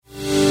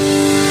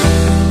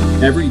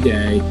Every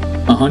day,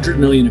 100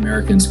 million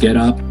Americans get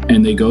up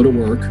and they go to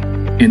work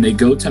and they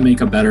go to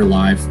make a better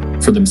life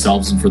for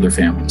themselves and for their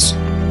families.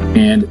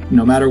 And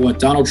no matter what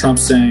Donald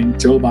Trump's saying,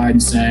 Joe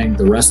Biden's saying,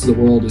 the rest of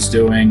the world is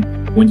doing,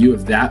 when you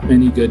have that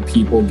many good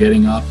people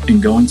getting up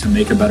and going to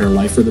make a better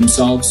life for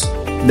themselves,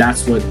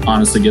 that's what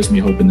honestly gives me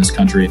hope in this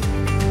country.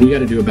 We got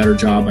to do a better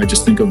job, I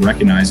just think, of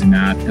recognizing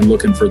that and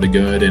looking for the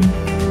good, and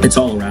it's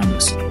all around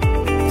us.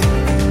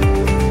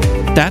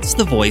 That's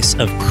the voice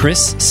of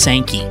Chris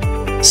Sankey,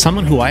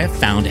 someone who I have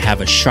found to have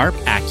a sharp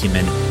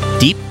acumen,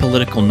 deep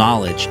political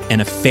knowledge,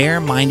 and a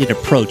fair-minded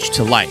approach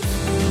to life.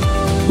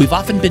 We've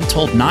often been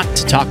told not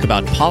to talk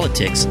about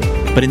politics,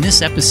 but in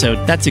this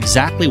episode, that's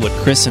exactly what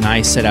Chris and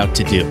I set out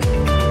to do.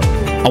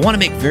 I want to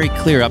make very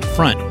clear up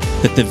front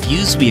that the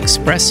views we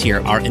express here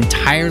are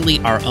entirely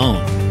our own,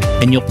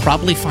 and you'll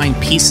probably find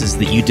pieces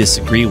that you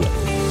disagree with.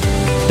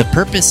 The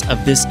purpose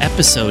of this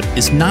episode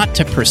is not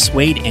to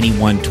persuade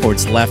anyone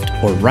towards left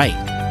or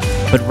right,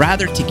 but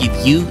rather to give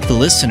you, the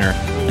listener,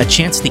 a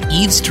chance to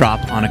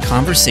eavesdrop on a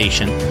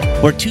conversation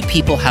where two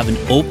people have an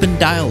open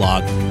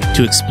dialogue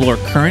to explore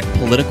current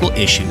political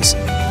issues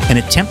and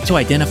attempt to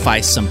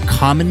identify some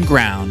common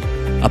ground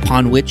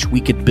upon which we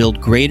could build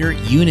greater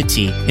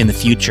unity in the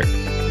future.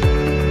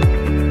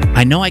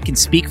 I know I can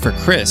speak for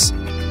Chris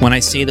when I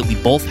say that we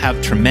both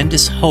have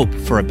tremendous hope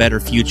for a better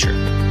future,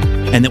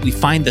 and that we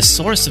find the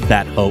source of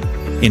that hope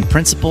in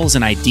principles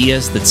and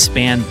ideas that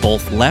span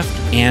both left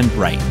and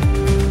right.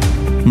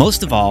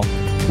 Most of all,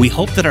 we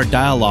hope that our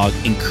dialogue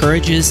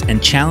encourages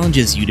and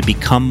challenges you to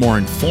become more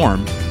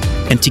informed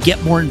and to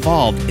get more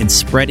involved in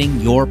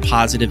spreading your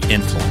positive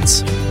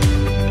influence.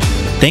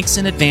 Thanks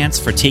in advance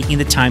for taking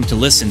the time to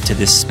listen to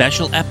this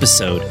special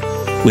episode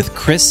with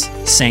Chris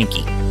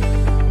Sankey.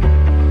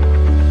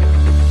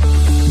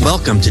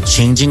 Welcome to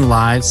Changing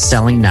Lives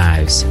Selling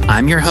Knives.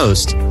 I'm your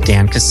host,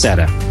 Dan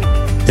Cassetta.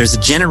 There's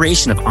a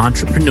generation of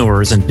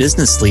entrepreneurs and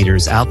business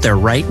leaders out there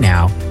right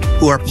now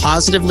who are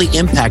positively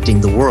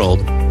impacting the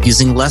world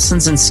using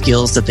lessons and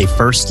skills that they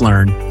first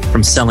learned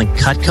from selling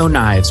Cutco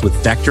knives with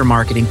Vector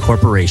Marketing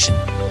Corporation.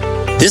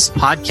 This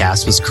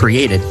podcast was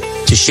created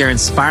to share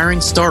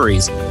inspiring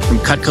stories from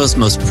Cutco's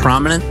most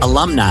prominent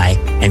alumni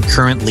and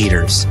current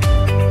leaders.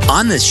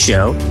 On this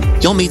show,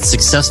 you'll meet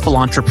successful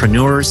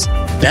entrepreneurs,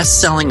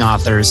 best-selling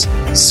authors,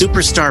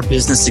 superstar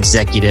business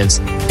executives,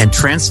 and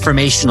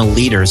transformational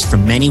leaders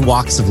from many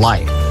walks of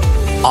life.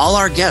 All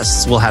our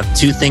guests will have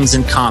two things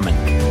in common.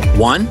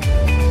 One,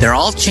 they're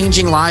all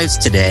changing lives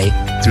today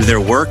through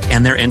their work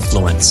and their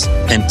influence.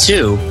 And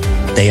two,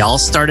 they all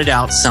started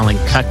out selling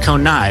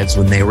Cutco knives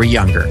when they were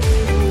younger.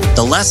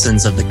 The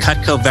lessons of the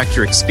Cutco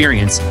Vector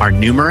experience are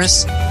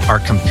numerous, are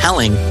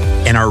compelling,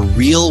 and are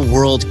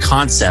real-world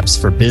concepts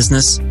for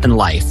business and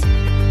life.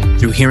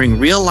 Through hearing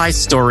real-life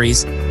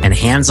stories and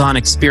hands-on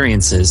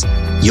experiences,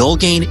 you'll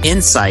gain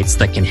insights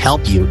that can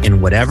help you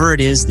in whatever it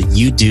is that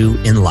you do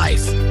in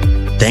life.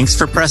 Thanks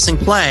for pressing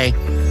play.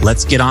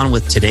 Let's get on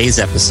with today's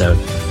episode.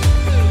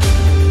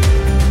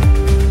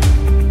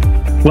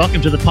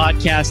 Welcome to the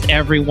podcast,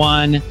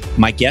 everyone.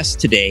 My guest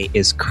today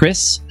is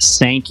Chris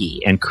Sankey,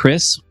 and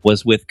Chris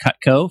was with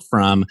Cutco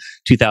from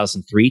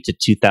 2003 to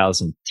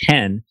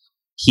 2010.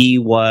 He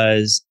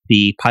was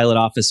the pilot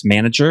office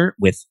manager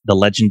with the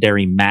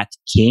legendary Matt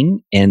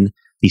King in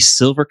the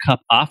Silver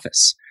Cup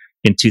office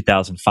in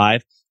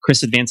 2005.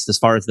 Chris advanced as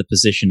far as the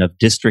position of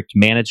district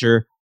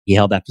manager. He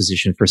held that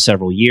position for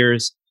several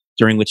years,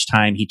 during which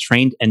time he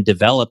trained and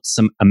developed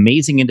some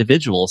amazing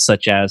individuals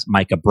such as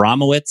Mike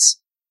Abramowitz,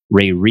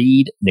 Ray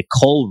Reed,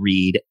 Nicole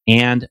Reed,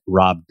 and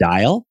Rob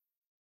Dial.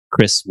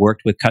 Chris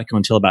worked with Cutco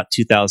until about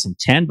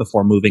 2010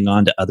 before moving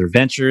on to other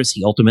ventures.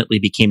 He ultimately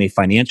became a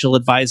financial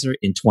advisor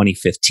in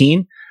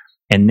 2015,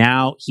 and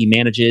now he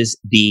manages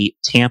the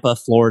Tampa,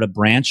 Florida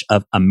branch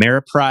of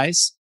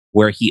Ameriprise,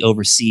 where he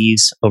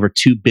oversees over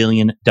 $2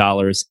 billion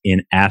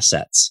in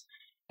assets.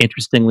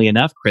 Interestingly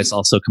enough, Chris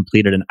also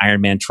completed an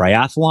Ironman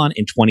triathlon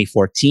in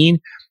 2014.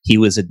 He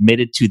was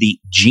admitted to the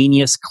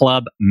Genius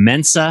Club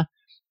Mensa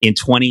in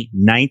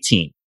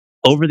 2019.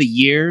 Over the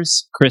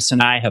years, Chris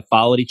and I have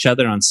followed each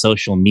other on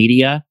social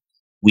media.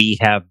 We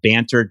have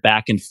bantered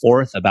back and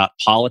forth about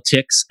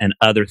politics and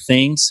other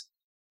things.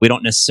 We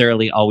don't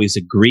necessarily always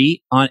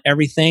agree on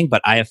everything,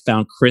 but I have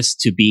found Chris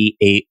to be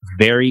a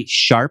very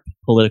sharp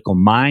political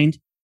mind.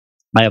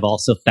 I have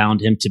also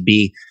found him to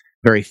be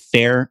very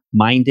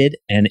fair-minded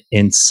and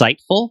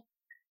insightful.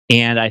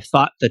 And I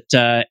thought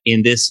that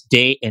in this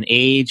day and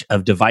age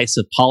of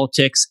divisive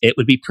politics, it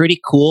would be pretty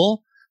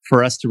cool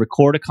for us to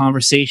record a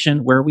conversation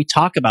where we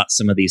talk about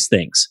some of these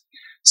things.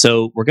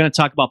 So we're going to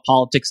talk about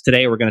politics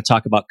today. We're going to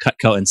talk about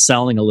Cutco and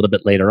selling a little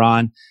bit later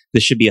on.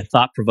 This should be a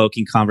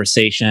thought-provoking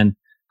conversation.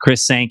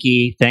 Chris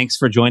Sankey, thanks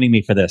for joining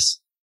me for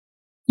this.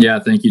 Yeah,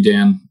 thank you,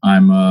 Dan.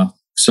 I'm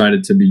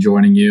excited to be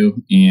joining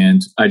you.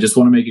 And I just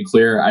want to make it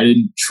clear, I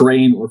didn't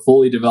train or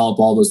fully develop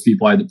all those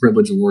people. I had the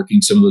privilege of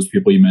working some of those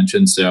people you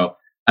mentioned. So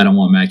I don't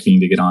want Matt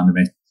King to get on to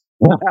me.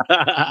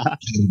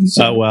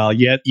 Oh, well,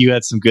 you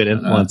had some good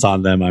influence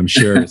on them, I'm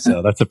sure.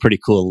 So that's a pretty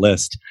cool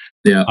list.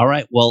 Yeah. All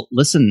right. Well,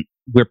 listen,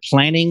 we're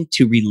planning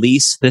to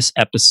release this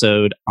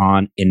episode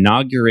on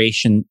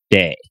Inauguration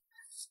Day.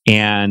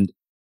 And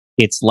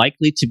it's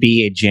likely to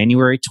be a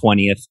January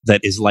 20th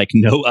that is like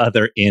no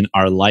other in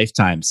our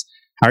lifetimes.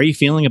 How are you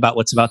feeling about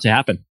what's about to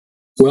happen?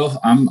 Well,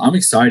 I'm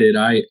excited.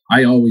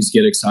 I always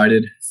get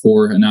excited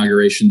for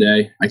Inauguration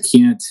Day. I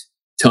can't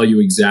tell you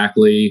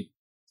exactly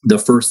the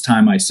first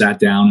time I sat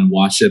down and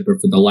watched it, but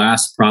for the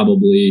last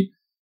probably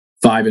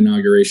 5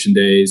 inauguration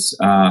days,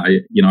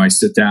 I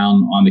sit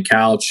down on the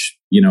couch,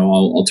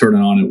 I'll turn it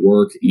on at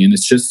work, and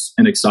it's just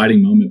an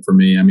exciting moment for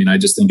me. I mean, I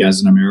just think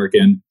as an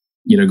American,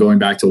 going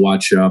back to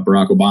watch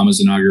Barack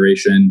Obama's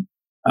inauguration,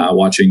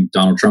 watching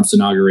Donald Trump's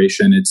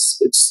inauguration,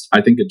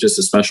 I think it's just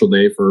a special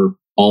day for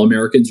all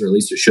Americans, or at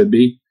least it should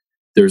be.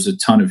 There's a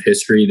ton of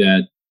history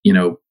that,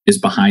 is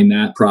behind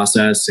that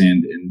process,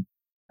 and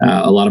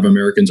a lot of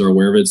Americans are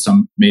aware of it.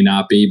 Some may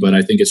not be, but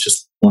I think it's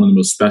just one of the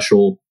most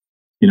special,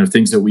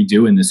 things that we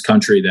do in this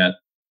country that,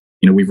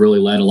 we've really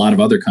led a lot of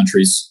other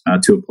countries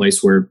to a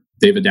place where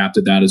they've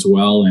adapted that as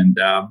well. And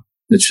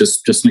it's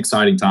just an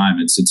exciting time.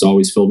 It's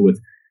always filled with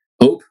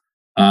hope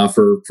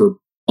for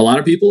a lot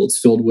of people. It's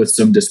filled with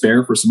some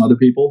despair for some other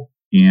people.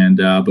 And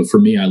but for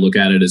me, I look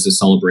at it as a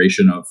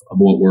celebration of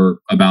what we're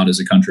about as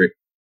a country.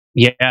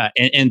 Yeah,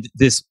 and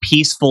this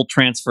peaceful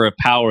transfer of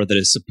power that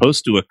is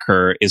supposed to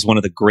occur is one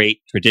of the great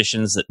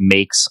traditions that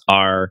makes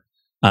our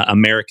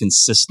American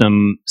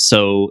system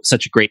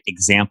such a great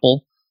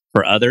example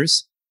for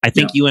others. I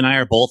think you and I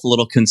are both a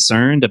little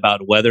concerned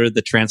about whether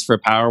the transfer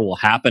of power will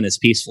happen as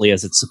peacefully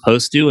as it's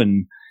supposed to,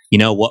 and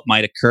what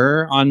might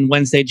occur on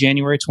Wednesday,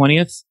 January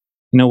 20th.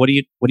 What are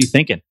you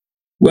thinking?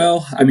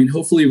 Well, I mean,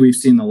 hopefully we've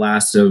seen the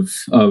last of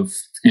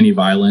any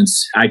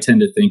violence. I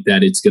tend to think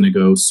that it's going to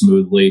go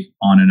smoothly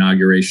on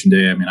Inauguration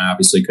Day. I mean, I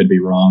obviously could be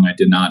wrong. I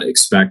did not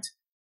expect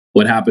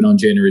what happened on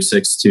January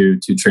 6th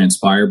to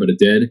transpire, but it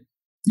did.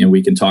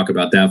 We can talk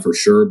about that for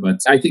sure. But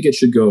I think it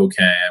should go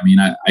okay. I mean,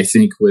 I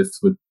think with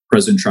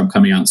President Trump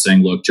coming out and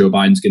saying, look, Joe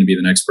Biden's going to be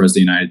the next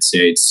president of the United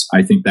States,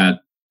 I think that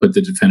put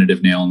the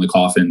definitive nail in the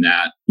coffin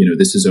that,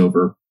 this is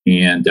over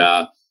and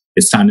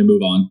it's time to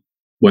move on.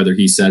 Whether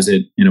he says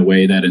it in a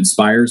way that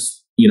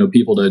inspires,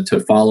 people to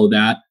follow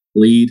that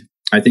lead,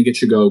 I think it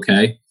should go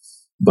okay.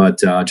 But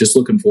just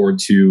looking forward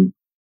to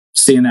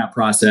seeing that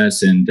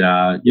process and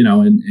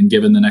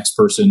giving the next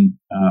person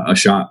a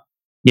shot.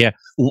 Yeah.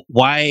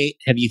 Why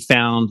have you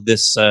found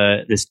this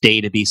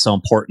day to be so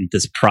important,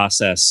 this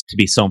process to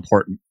be so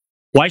important?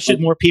 Why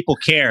should more people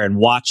care and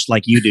watch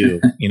like you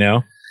do,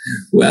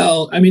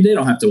 Well, I mean, they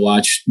don't have to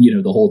watch,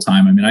 the whole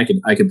time. I mean,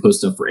 I could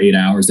post up for 8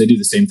 hours. They do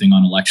the same thing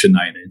on election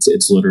night.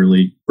 It's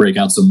literally break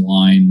out some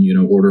wine,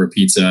 order a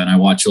pizza, and I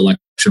watch election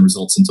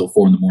results until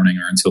 4 a.m.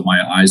 or until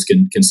my eyes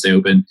can stay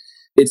open.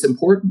 It's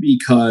important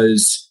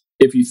because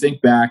if you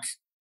think back,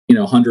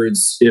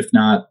 hundreds, if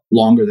not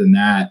longer than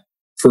that,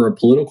 for a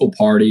political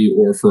party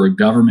or for a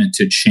government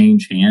to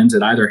change hands,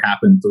 it either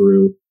happened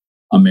through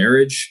a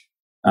marriage,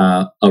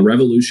 a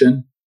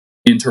revolution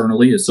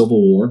internally, a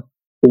civil war,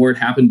 or it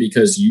happened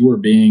because you were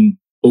being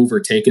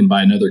overtaken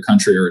by another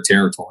country or a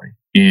territory.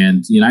 And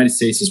the United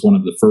States is one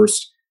of the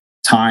first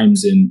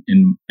times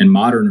in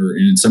modern, or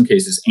in some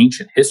cases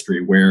ancient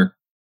history, where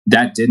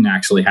that didn't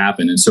actually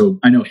happen. And so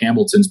I know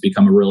Hamilton's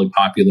become a really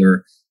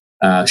popular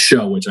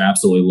show, which I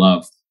absolutely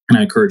love. And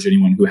I encourage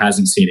anyone who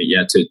hasn't seen it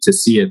yet to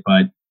see it.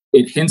 But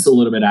it hints a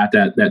little bit at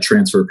that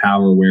transfer of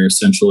power where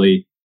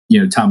essentially,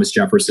 Thomas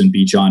Jefferson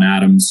beat John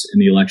Adams in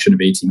the election of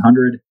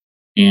 1800,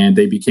 and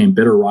they became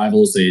bitter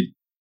rivals. They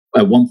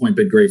at one point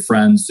been great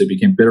friends. They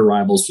became bitter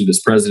rivals through this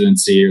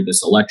presidency or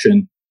this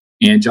election.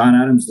 And John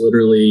Adams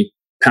literally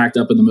packed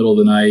up in the middle of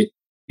the night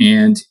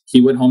and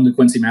he went home to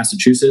Quincy,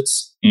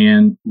 Massachusetts,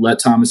 and let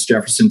Thomas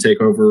Jefferson take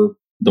over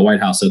the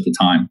White House at the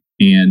time.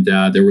 And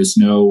there was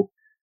no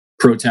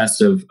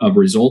protest of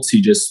results.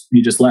 He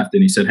just left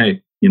and he said,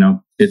 hey,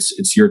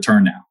 it's your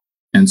turn now.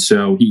 And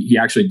so he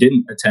actually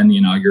didn't attend the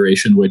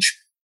inauguration, which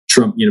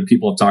Trump,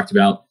 people have talked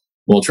about.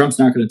 Well, Trump's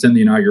not going to attend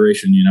the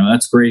inauguration.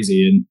 That's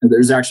crazy. And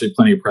there's actually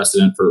plenty of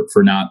precedent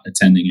for not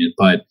attending it.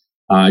 But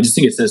I just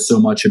think it says so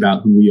much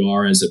about who we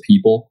are as a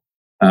people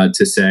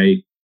to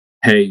say,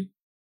 hey,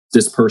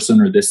 this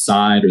person or this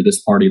side or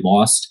this party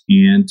lost,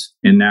 and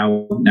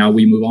now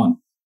we move on.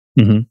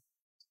 Mm-hmm.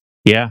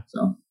 Yeah.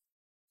 So,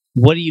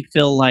 what do you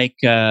feel like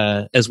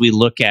as we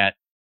look at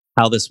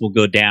how this will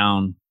go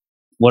down?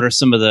 What are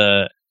some of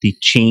the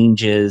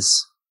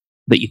changes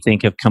that you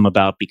think have come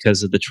about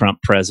because of the Trump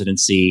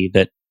presidency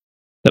that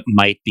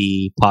might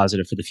be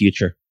positive for the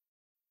future?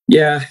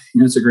 Yeah,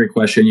 that's a great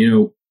question.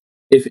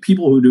 If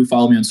people who do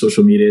follow me on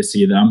social media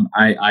see them,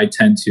 I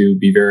tend to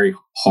be very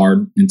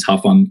hard and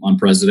tough on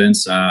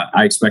presidents.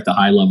 I expect a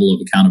high level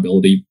of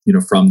accountability,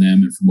 from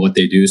them and from what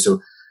they do. So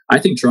I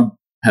think Trump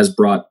has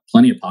brought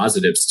plenty of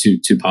positives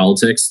to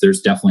politics.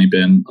 There's definitely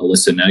been a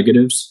list of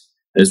negatives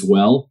as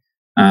well.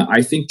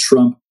 I think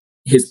Trump,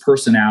 his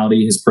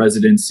personality, his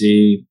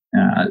presidency,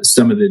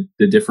 some of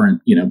the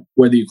different,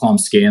 whether you call them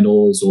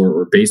scandals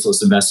or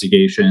baseless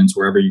investigations,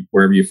 wherever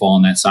you fall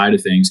on that side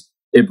of things,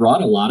 it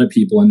brought a lot of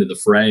people into the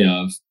fray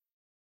of,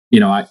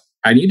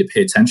 I need to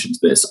pay attention to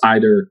this.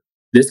 Either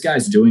this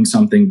guy's doing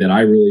something that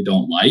I really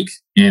don't like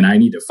and I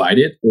need to fight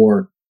it,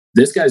 or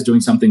this guy's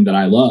doing something that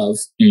I love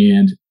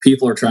and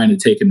people are trying to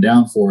take him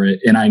down for it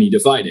and I need to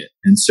fight it.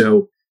 And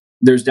so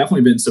there's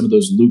definitely been some of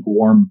those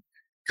lukewarm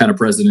kind of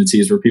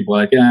presidencies where people are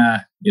like,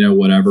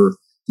 whatever.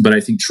 But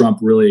I think Trump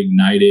really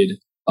ignited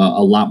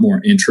a lot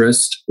more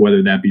interest,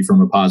 whether that be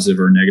from a positive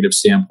or negative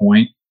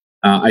standpoint.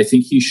 I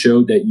think he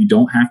showed that you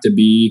don't have to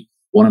be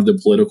one of the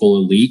political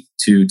elite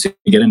to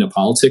get into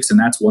politics. And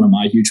that's one of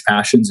my huge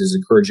passions, is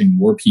encouraging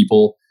more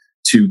people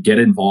to get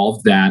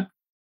involved that,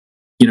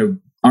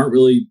 aren't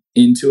really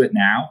into it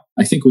now.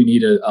 I think we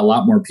need a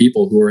lot more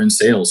people who are in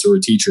sales, who are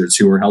teachers,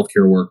 who are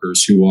healthcare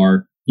workers, who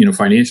are,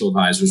 financial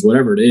advisors,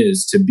 whatever it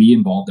is, to be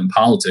involved in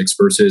politics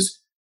versus,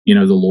 the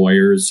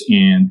lawyers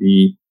and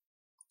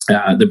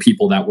the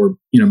people that were,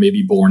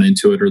 maybe born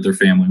into it, or their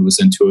family was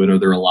into it, or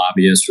they're a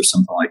lobbyist or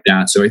something like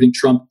that. So I think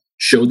Trump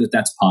showed that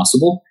that's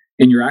possible.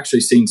 And you're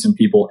actually seeing some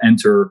people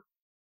enter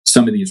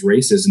some of these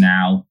races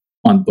now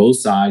on both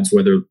sides,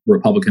 whether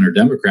Republican or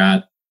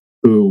Democrat,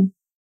 who,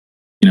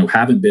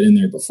 haven't been in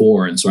there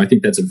before. And so I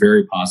think that's a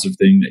very positive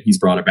thing that he's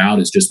brought about,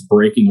 is just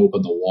breaking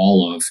open the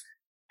wall of,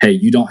 hey,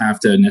 you don't have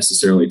to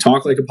necessarily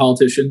talk like a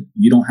politician.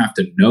 You don't have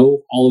to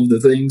know all of the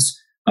things,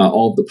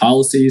 all of the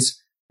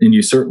policies, and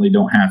you certainly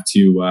don't have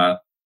to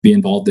be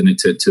involved in it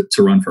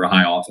to run for a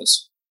high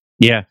office.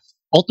 Yeah.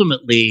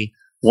 Ultimately,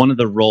 one of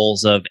the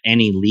roles of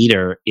any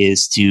leader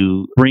is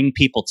to bring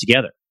people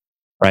together,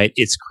 right?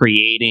 It's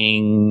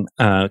creating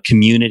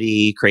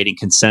community, creating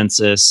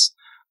consensus,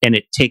 and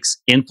it takes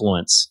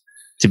influence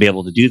to be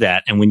able to do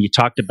that. And when you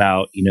talked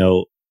about,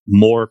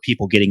 more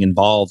people getting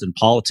involved in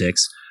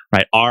politics,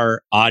 right?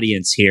 Our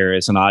audience here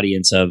is an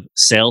audience of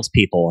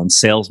salespeople and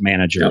sales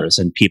managers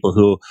and people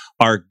who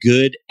are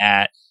good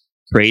at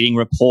creating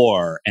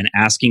rapport and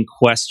asking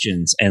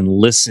questions and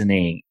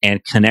listening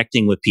and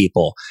connecting with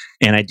people.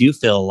 And I do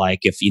feel like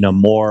if,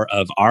 more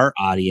of our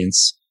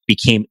audience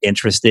became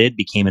interested,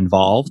 became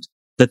involved,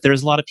 that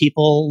there's a lot of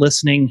people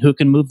listening who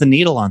can move the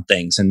needle on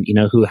things and,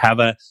 who have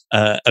a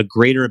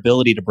greater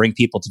ability to bring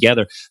people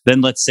together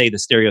than, let's say, the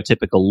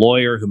stereotypical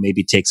lawyer who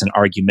maybe takes an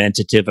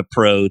argumentative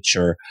approach,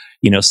 or,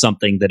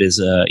 something that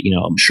is,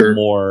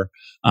 more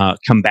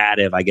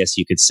combative, I guess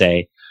you could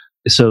say.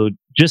 So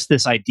just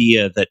this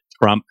idea that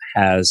Trump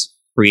has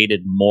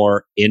created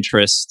more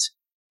interest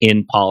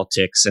in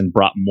politics and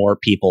brought more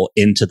people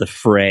into the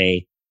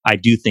fray, I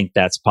do think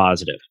that's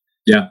positive.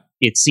 Yeah.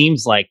 It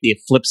seems like the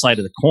flip side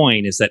of the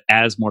coin is that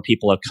as more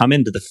people have come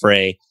into the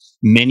fray,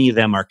 many of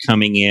them are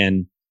coming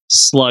in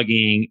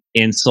slugging,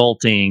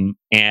 insulting,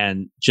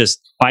 and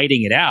just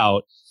fighting it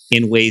out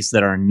in ways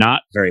that are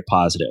not very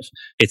positive.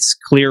 It's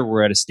clear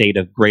we're at a state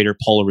of greater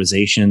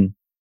polarization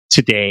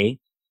today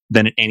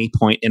than at any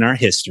point in our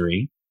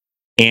history.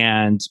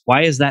 And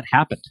why has that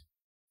happened?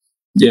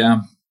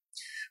 Yeah.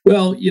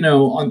 Well,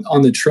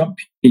 on the Trump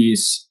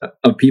piece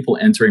of people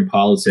entering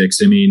politics,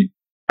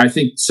 I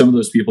think some of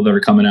those people that are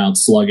coming out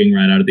slugging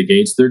right out of the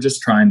gates, they're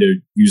just trying to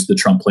use the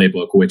Trump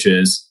playbook, which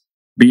is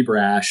be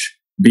brash,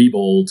 be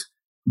bold,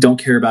 don't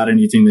care about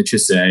anything that you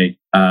say,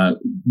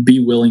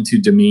 be willing to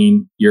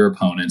demean your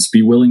opponents,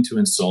 be willing to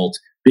insult,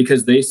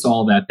 because they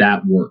saw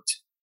that worked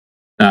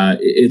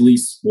at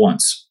least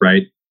once,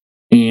 right?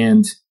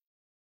 And,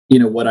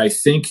 what I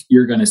think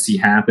you're going to see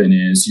happen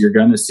is you're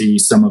going to see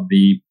some of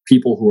the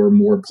people who are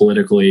more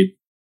politically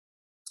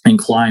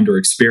inclined or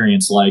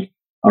experienced, like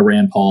a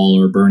Rand Paul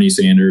or Bernie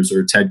Sanders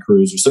or Ted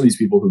Cruz, or some of these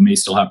people who may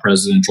still have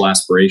presidential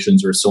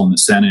aspirations or are still in the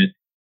Senate,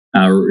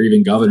 or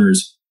even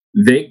governors,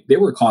 they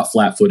were caught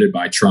flat-footed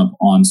by Trump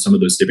on some of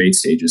those debate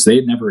stages. They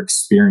had never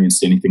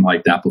experienced anything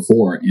like that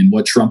before. And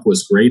what Trump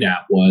was great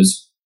at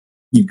was,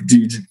 you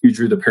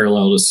drew the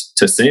parallel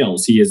to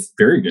sales. He is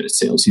very good at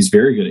sales. He's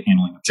very good at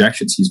handling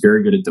objections. He's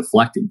very good at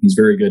deflecting. He's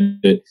very good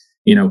at,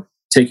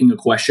 taking a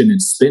question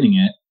and spinning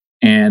it.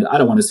 And I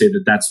don't want to say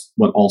that that's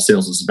what all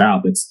sales is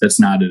about. That's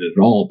not it at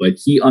all. But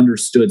he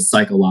understood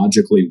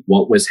psychologically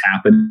what was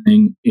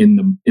happening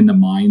in the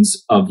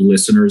minds of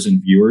listeners and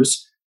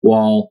viewers,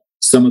 while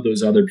some of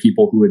those other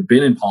people who had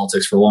been in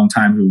politics for a long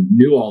time, who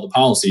knew all the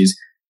policies,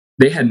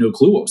 they had no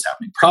clue what was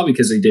happening, probably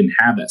because they didn't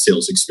have that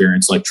sales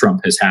experience like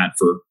Trump has had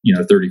for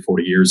 30,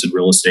 40 years in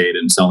real estate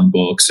and selling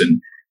books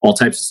and all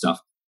types of stuff.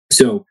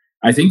 So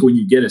I think when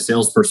you get a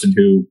salesperson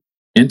who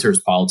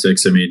enters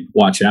politics,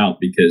 watch out,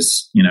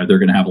 because they're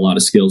going to have a lot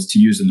of skills to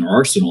use in their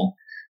arsenal.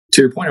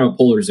 To your point about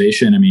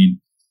polarization,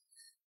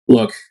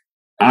 look,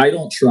 I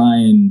don't try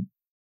and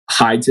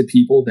hide to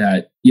people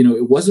that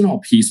it wasn't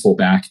all peaceful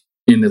back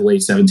in the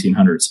late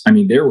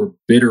 1700s. There were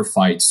bitter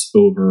fights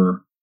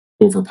over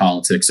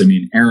politics.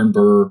 Aaron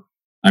Burr,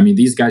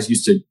 these guys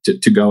used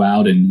to go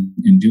out and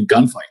do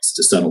gunfights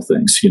to settle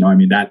things.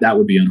 That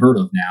would be unheard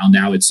of now.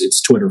 Now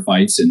it's Twitter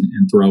fights and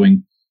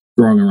throwing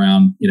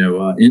around,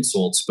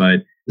 insults.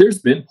 But there's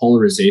been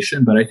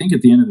polarization. But I think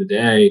at the end of the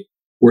day,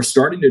 we're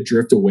starting to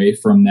drift away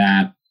from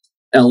that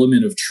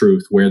element of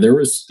truth, where there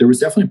was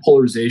definitely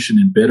polarization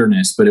and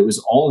bitterness, but it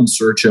was all in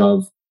search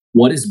of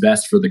what is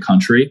best for the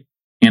country.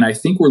 And I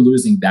think we're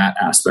losing that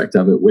aspect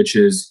of it, which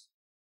is,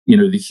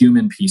 the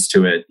human piece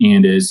to it,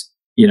 and is,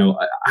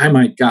 I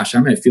might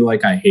feel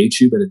like I hate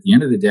you, but at the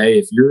end of the day,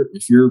 if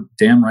you're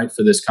damn right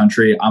for this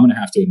country, I'm going to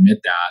have to admit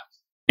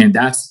that. And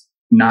that's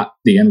not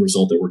the end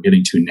result that we're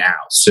getting to now.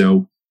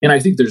 So, and I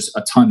think there's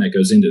a ton that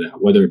goes into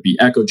that, whether it be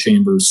echo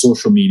chambers,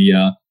 social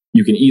media.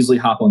 You can easily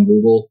hop on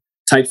Google,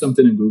 type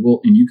something in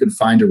Google, and you can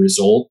find a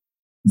result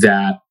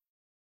that,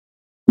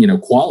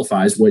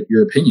 qualifies what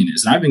your opinion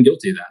is. And I've been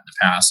guilty of that in the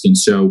past. And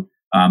so,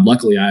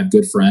 luckily I have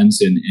good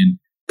friends and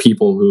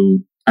people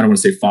who, I don't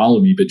want to say follow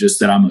me, but just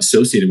that I'm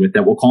associated with,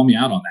 that will call me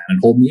out on that and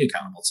hold me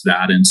accountable to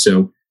that. And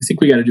so I think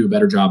we got to do a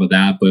better job of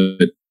that.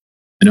 But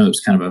I know it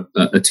was kind of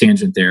a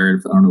tangent there.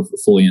 I don't know if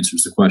it fully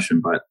answers the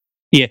question, but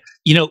yeah,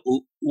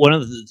 one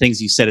of the things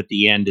you said at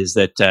the end is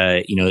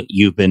that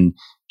you've been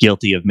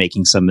guilty of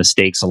making some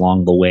mistakes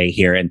along the way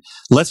here. And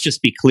let's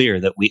just be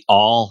clear that we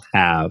all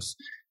have,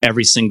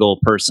 every single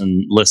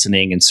person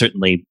listening, and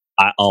certainly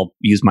I'll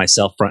use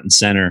myself front and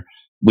center.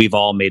 We've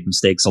all made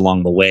mistakes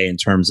along the way in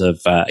terms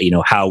of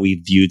how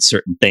we've viewed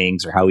certain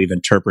things or how we've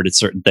interpreted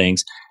certain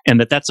things,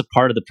 and that's a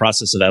part of the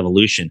process of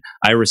evolution.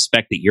 I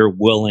respect that you're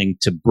willing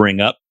to bring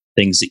up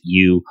things that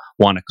you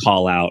want to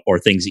call out or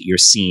things that you're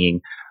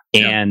seeing,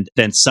 and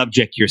then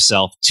subject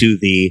yourself to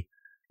the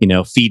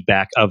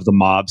feedback of the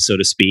mob, so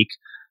to speak.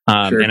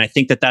 Sure. And I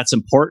think that's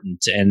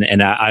important,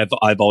 and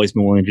I've always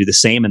been willing to do the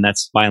same, and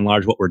that's by and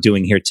large what we're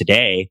doing here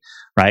today,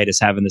 right? Is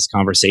having this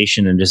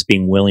conversation and just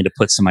being willing to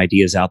put some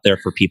ideas out there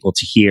for people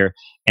to hear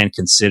and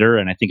consider.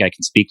 And I think I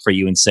can speak for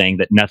you in saying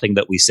that nothing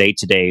that we say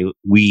today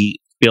we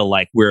feel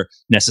like we're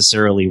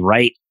necessarily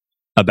right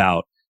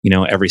about,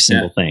 every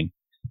single thing.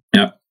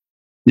 Yeah.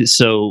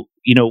 So,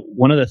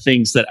 one of the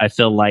things that I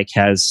feel like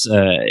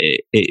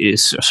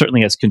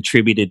certainly has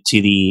contributed to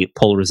the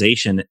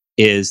polarization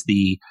is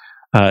the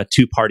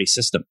two-party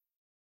system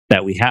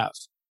that we have.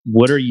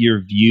 What are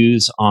your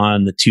views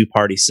on the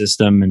two-party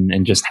system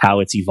and just how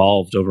it's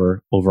evolved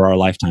over our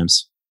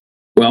lifetimes?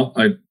 Well,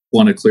 I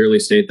want to clearly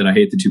state that I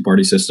hate the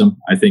two-party system.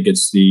 I think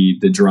it's the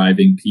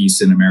driving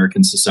piece in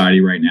American society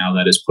right now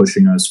that is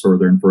pushing us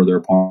further and further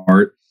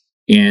apart.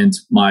 And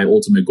my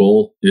ultimate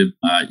goal,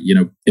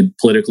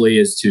 politically,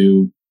 is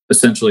to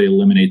essentially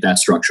eliminate that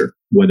structure.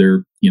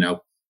 Whether,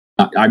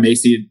 I may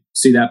see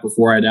that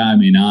before I die, I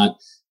may not.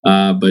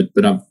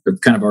 But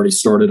I've kind of already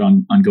started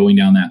on going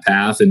down that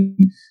path. And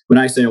when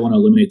I say I want to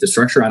eliminate the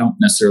structure, I don't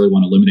necessarily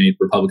want to eliminate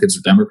Republicans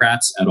or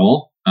Democrats at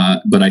all.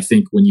 But I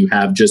think when you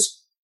have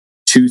just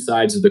two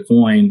sides of the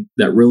coin,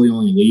 that really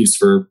only leaves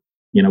for,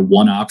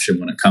 one option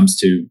when it comes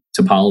to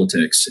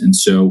politics. And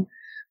so,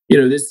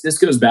 this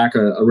goes back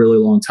a really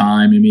long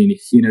time. I mean,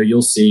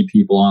 you'll see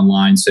people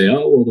online say,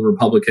 oh, well, the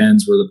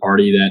Republicans were the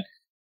party that,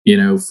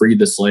 freed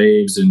the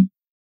slaves, and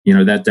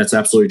that's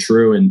absolutely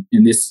true. And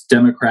this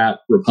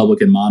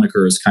Democrat-Republican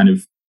moniker has kind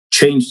of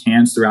changed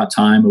hands throughout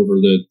time over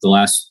the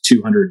last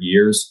 200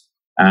 years.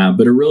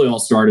 But it really all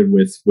started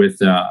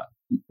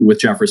with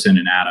Jefferson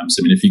and Adams.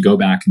 I mean, if you go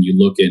back and you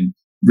look and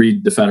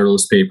read the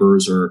Federalist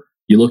Papers, or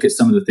you look at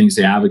some of the things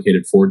they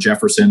advocated for,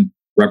 Jefferson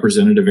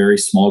represented a very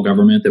small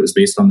government that was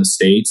based on the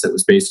states, that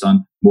was based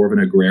on more of an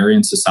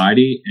agrarian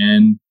society.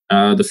 And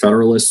the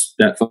Federalists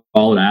that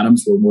followed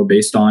Adams were more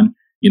based on,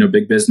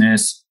 big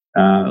business,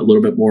 a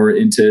little bit more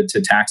into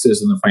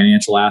taxes and the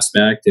financial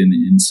aspect and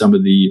in some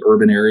of the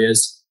urban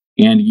areas.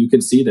 And you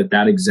can see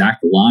that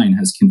exact line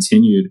has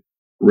continued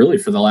really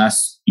for the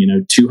last,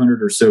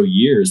 200 or so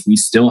years. We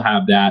still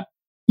have that,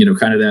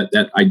 kind of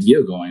that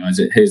idea going on. Is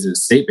it a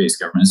state-based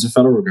government? Is it a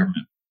federal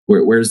government?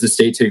 Where does the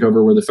state take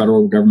over where the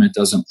federal government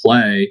doesn't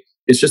play?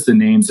 It's just the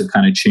names have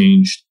kind of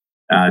changed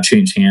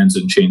hands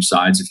and changed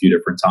sides a few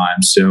different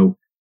times. So,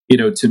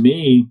 to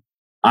me,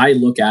 I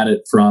look at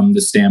it from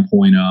the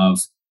standpoint of,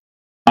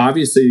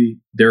 obviously,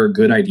 there are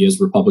good ideas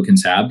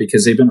Republicans have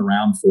because they've been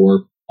around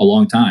for a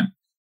long time.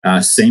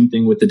 Same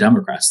thing with the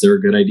Democrats. There are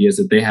good ideas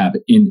that they have.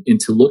 And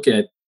to look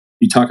at,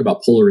 you talk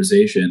about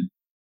polarization,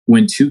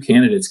 when two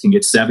candidates can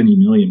get 70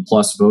 million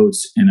plus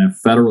votes in a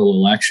federal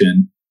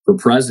election for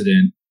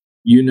president,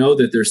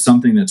 that there's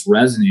something that's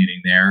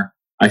resonating there.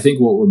 I think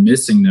what we're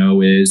missing,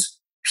 though, is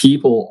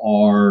people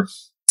are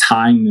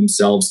tying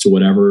themselves to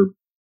whatever,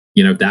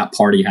 that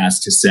party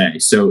has to say.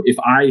 So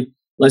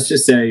let's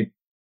just say,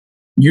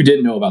 you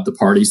didn't know about the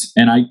parties,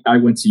 and I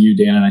went to you,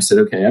 Dan, and I said,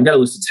 okay, I've got a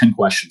list of 10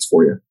 questions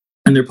for you.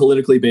 And they're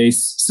politically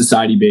based,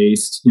 society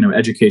based,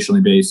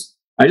 educationally based.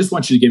 I just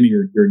want you to give me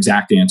your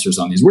exact answers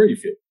on these. Where do you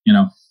feel?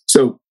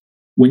 So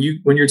when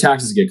your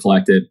taxes get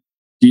collected,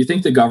 do you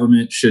think the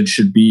government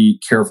should be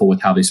careful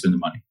with how they spend the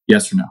money?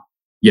 Yes or no?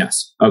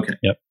 Yes. Okay.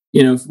 Yep.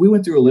 If we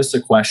went through a list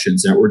of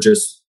questions that were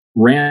just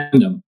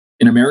random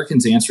and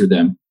Americans answered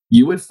them,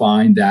 you would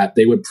find that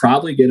they would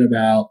probably get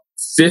about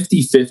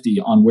 50-50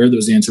 on where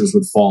those answers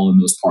would fall in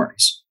those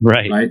parties.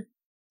 Right.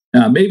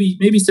 Maybe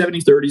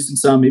 70-30s in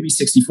some, maybe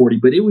 60-40,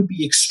 but it would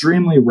be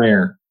extremely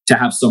rare to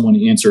have someone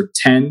answer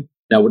 10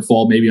 that would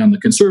fall maybe on the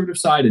conservative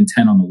side and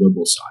 10 on the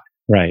liberal side.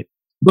 Right.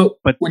 But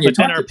when you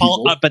talk to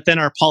people, but then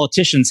our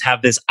politicians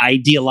have this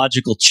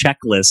ideological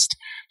checklist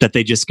that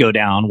they just go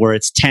down where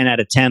it's 10 out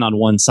of 10 on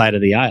one side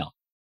of the aisle.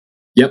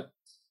 Yep.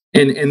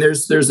 And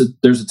there's a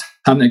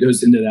ton that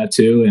goes into that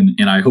too.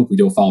 And I hope we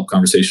do a follow-up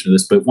conversation to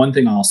this. But one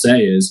thing I'll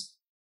say is,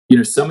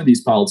 some of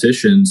these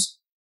politicians,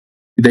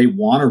 they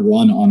want to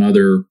run on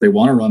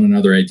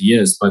other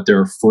ideas, but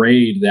they're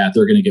afraid that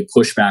they're going to get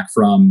pushback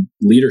from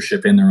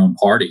leadership in their own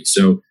party.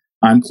 So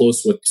I'm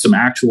close with some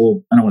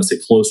actual, I don't want to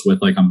say close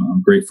with, like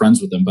I'm great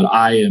friends with them, but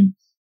I am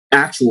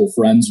actual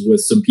friends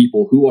with some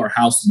people who are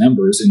House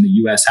members in the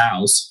U.S.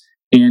 House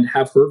and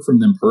have heard from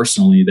them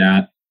personally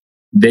that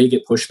they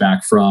get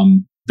pushback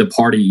from the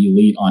party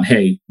elite on,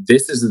 hey,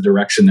 this is the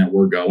direction that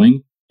we're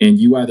going, and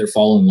you either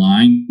fall in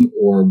line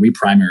or we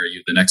primary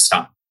you the next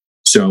time.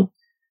 So,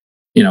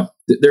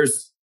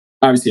 there's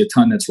obviously a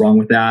ton that's wrong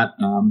with that.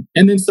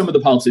 And then some of the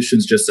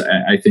politicians just,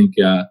 I think,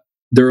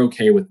 they're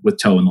okay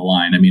with toeing the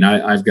line. I mean,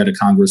 I've got a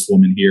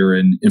congresswoman here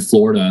in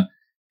Florida,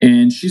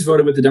 and she's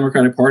voted with the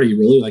Democratic Party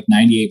really like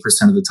 98%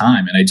 of the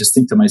time. And I just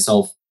think to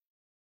myself,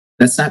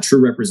 that's not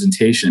true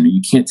representation. I mean,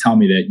 you can't tell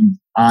me that you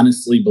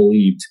honestly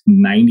believed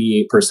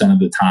 98% of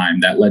the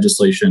time that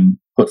legislation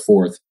put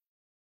forth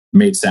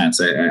made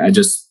sense.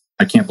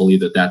 I can't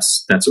believe that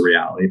that's a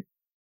reality.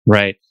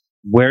 Right.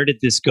 Where did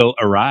this go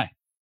awry?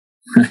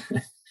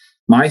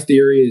 My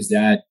theory is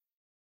that,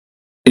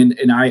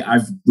 and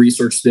I've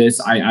researched this,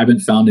 I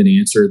haven't found an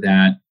answer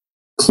that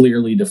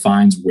clearly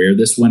defines where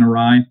this went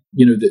awry.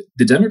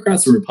 The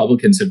Democrats and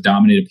Republicans have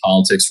dominated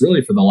politics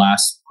really for the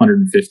last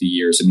 150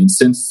 years. I mean,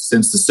 since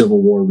the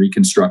Civil War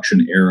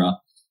Reconstruction era.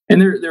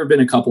 And there have been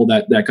a couple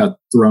that got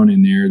thrown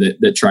in there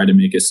that tried to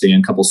make a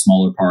stand, a couple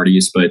smaller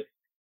parties, but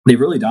they've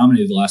really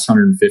dominated the last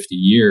 150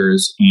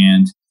 years.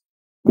 And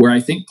where I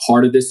think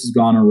part of this has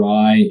gone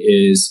awry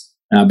is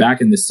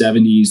back in the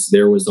 70s,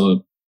 there was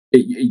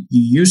you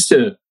used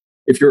to,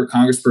 if you're a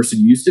congressperson,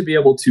 you used to be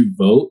able to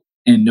vote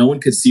and no one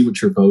could see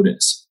what your vote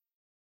is.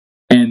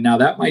 And now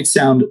that might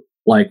sound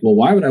like, well,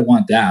 why would I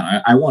want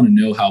that? I want to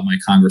know how my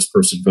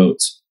congressperson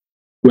votes.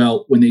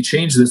 Well, when they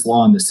changed this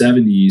law in the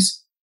 70s,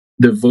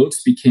 the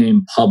votes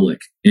became public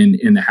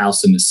in the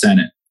House and the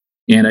Senate.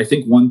 And I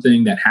think one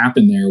thing that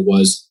happened there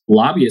was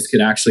lobbyists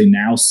could actually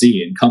now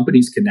see, and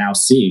companies can now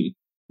see,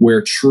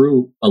 where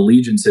true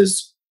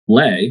allegiances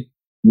lay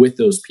with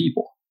those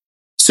people.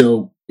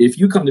 So if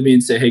you come to me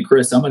and say, hey,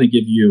 Chris, I'm going to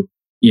give you,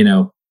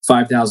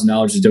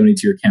 $5,000 to donate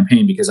to your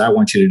campaign because I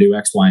want you to do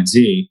X, Y, and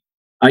Z,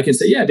 I can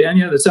say, yeah, Dan,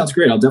 that sounds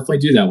great. I'll definitely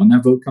do that. When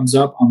that vote comes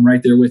up, I'm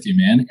right there with you,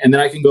 man. And then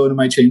I can go to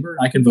my chamber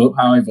and I can vote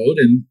how I vote,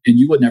 and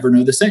you would never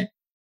know the same.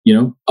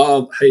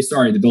 Oh, hey,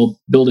 sorry, the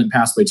bill didn't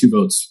pass by 2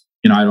 votes.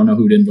 I don't know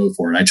who didn't vote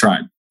for it. I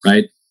tried,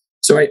 right?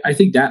 So I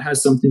think that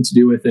has something to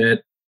do with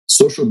it.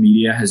 Social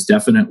media has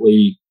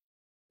definitely,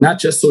 not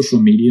just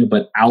social media,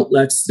 but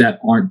outlets that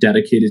aren't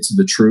dedicated to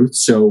the truth.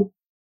 So,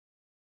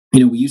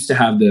 we used to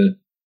have the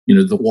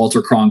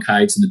Walter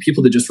Cronkites and the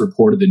people that just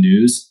reported the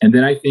news. And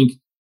then I think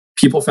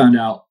people found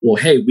out, well,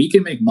 hey, we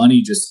can make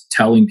money just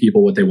telling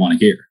people what they want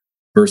to hear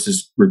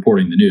versus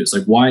reporting the news.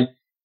 Why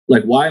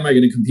am I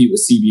going to compete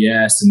with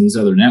CBS and these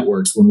other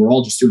networks when we're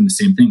all just doing the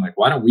same thing?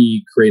 Why don't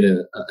we create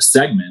a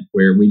segment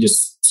where we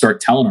just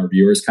start telling our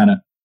viewers kind of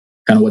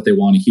what they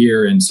want to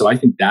hear? And so I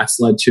think that's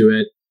led to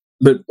it.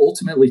 But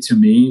ultimately, to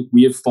me,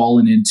 we have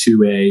fallen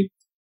into a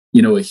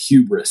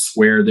hubris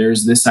where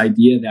there's this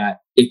idea that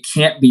it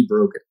can't be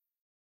broken.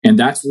 And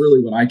that's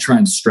really what I try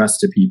and stress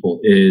to people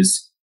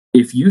is,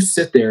 if you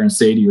sit there and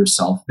say to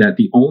yourself that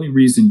the only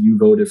reason you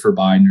voted for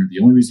Biden or the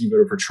only reason you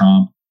voted for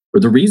Trump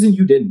or the reason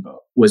you didn't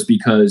vote was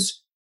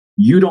because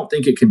you don't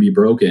think it can be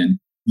broken,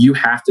 you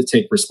have to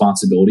take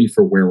responsibility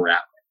for where we're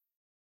at.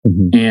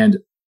 Mm-hmm. And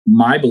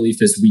my belief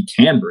is we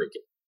can break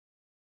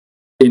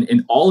it.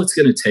 And all it's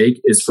going to take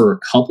is for a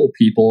couple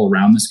people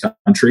around this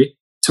country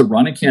to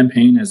run a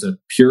campaign as a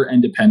pure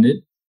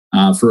independent,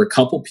 for a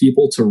couple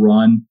people to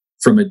run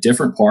from a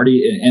different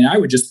party. And I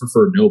would just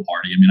prefer no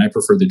party. I mean, I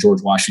prefer the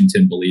George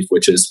Washington belief,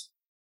 which is,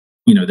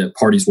 that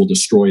parties will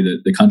destroy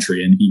the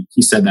country. And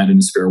he said that in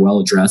his farewell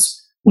address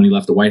when he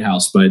left the White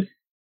House. But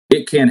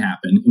it can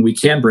happen, and we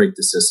can break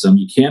the system.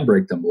 You can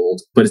break the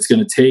mold, but it's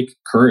going to take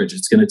courage.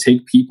 It's going to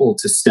take people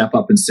to step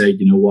up and say,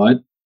 you know what?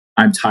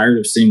 I'm tired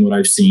of seeing what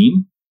I've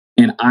seen,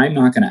 and I'm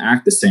not going to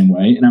act the same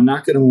way, and I'm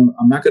not going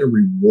to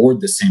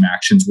reward the same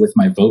actions with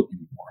my vote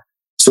anymore.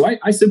 So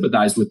I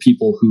sympathize with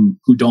people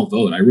who don't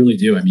vote. I really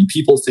do. I mean,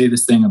 people say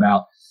this thing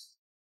about,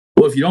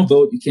 well, if you don't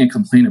vote, you can't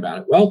complain about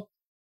it. Well,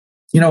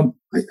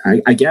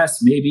 I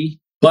guess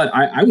maybe, but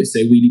I would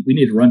say we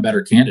need to run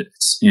better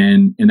candidates,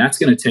 and that's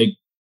going to take,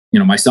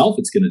 myself.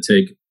 It's going to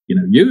take,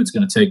 you. It's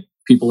going to take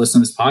people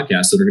listening to this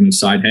podcast that are going to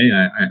decide, hey,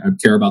 I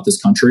care about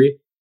this country,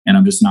 and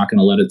I'm just not going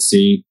to let it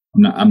see.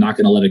 I'm not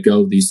going to let it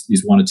go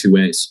these one of two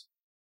ways.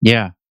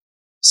 Yeah.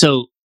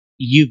 So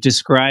you've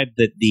described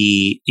that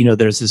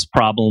there's this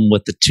problem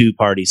with the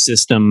 2-party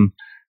system.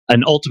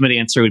 An ultimate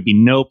answer would be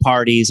no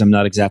parties. I'm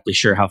not exactly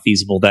sure how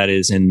feasible that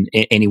is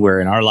anywhere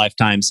in our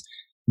lifetimes.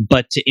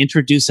 But to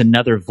introduce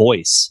another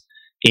voice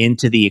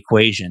into the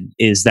equation,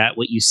 is that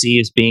what you see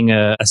as being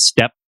a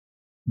step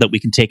that we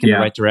can take in the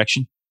right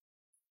direction?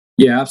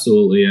 Yeah,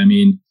 absolutely. I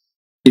mean,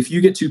 if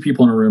you get two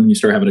people in a room and you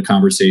start having a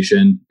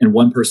conversation and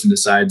one person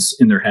decides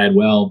in their head,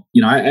 well,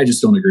 I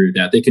just don't agree with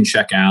that. They can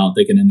check out,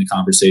 they can end the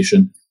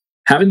conversation.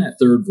 Having that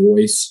third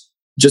voice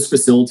just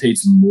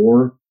facilitates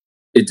more.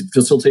 It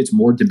facilitates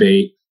more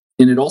debate,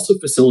 and it also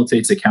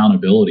facilitates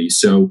accountability.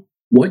 So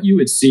what you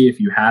would see if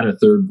you had a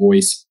third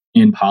voice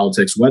in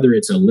politics, whether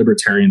it's a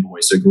libertarian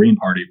voice, a Green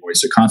Party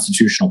voice, a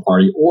constitutional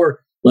party,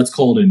 or let's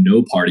call it a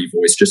no party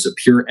voice, just a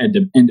pure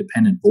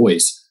independent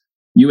voice,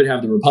 you would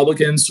have the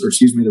Republicans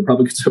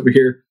over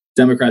here,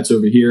 Democrats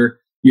over here.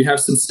 You have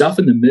some stuff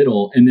in the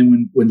middle. And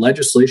then when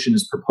legislation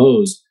is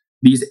proposed,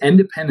 these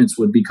independents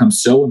would become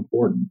so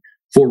important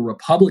for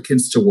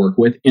Republicans to work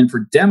with and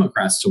for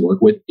Democrats to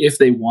work with if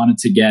they wanted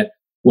to get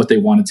what they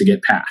wanted to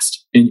get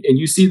passed. And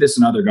you see this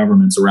in other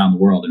governments around the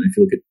world. And if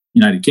you look at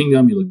United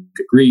Kingdom, you look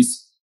at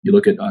Greece, you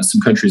look at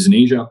some countries in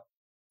Asia,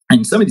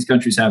 and some of these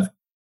countries have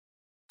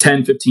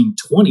 10, 15,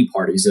 20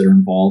 parties that are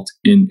involved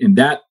in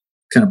that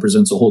kind of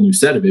presents a whole new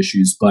set of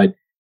issues. But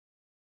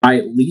I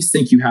at least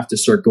think you have to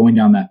start going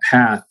down that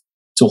path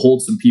to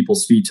hold some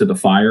people's feet to the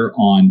fire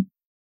on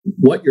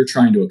what you're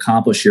trying to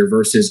accomplish here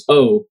versus,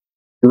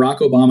 Barack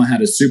Obama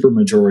had a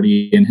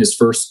supermajority in his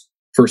first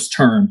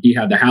term. He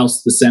had the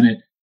House, the Senate,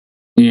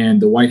 and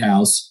the White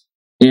House,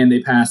 and they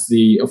passed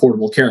the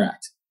Affordable Care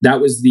Act. That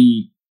was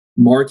the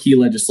marquee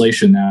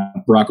legislation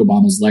that Barack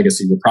Obama's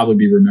legacy will probably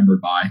be remembered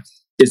by,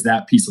 is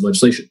that piece of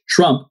legislation.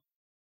 Trump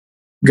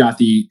got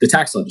the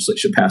tax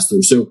legislation passed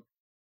through. So,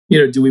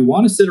 do we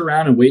want to sit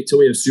around and wait till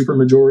we have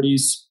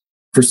supermajorities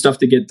for stuff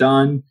to get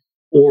done?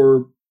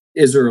 Or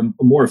is there a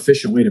more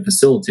efficient way to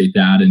facilitate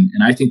that? And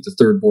I think the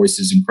third voice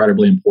is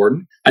incredibly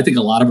important. I think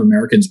a lot of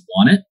Americans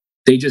want it.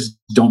 They just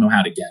don't know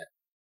how to get it.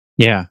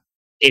 Yeah.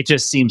 It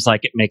just seems like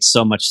it makes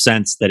so much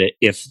sense that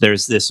if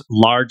there's this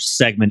large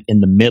segment in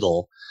the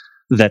middle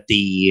that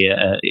the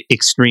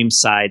extreme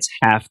sides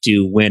have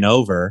to win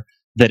over,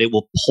 that it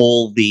will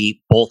pull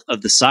both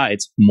of the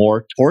sides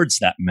more towards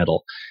that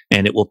middle,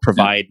 and it will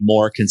provide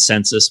more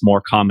consensus,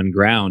 more common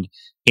ground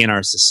in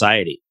our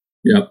society.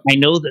 Yep. I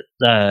know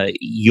that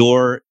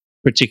you're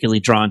particularly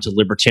drawn to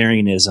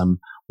libertarianism.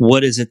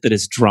 What is it that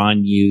has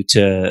drawn you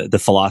to the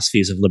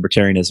philosophies of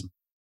libertarianism?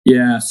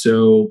 Yeah,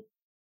 so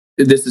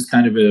this is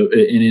kind of an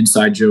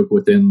inside joke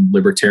within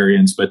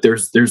libertarians, but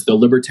there's the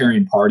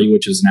Libertarian Party,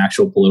 which is an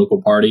actual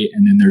political party,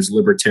 and then there's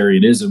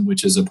libertarianism,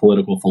 which is a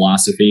political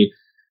philosophy.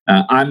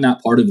 I'm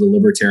not part of the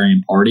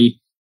Libertarian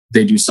Party.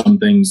 They do some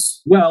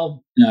things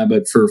well,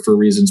 but for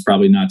reasons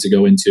probably not to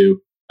go into.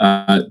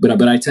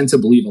 But I tend to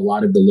believe a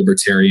lot of the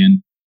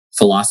libertarian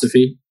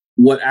philosophy.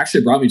 What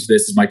actually brought me to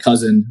this is my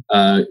cousin,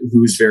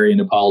 who's very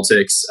into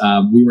politics.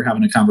 We were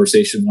having a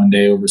conversation one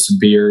day over some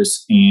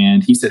beers,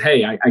 and he said,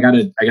 "Hey, I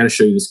gotta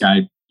show you this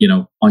guy,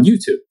 on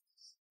YouTube."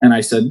 And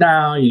I said, "No,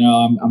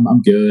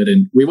 I'm good."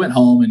 And we went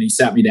home, and he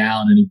sat me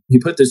down, and he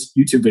put this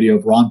YouTube video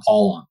of Ron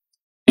Paul on,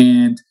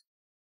 and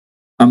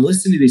I'm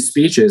listening to these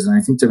speeches, and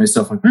I think to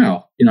myself, like,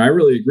 wow, I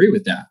really agree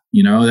with that.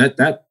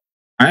 That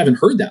I haven't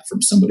heard that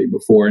from somebody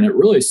before, and it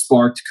really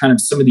sparked kind of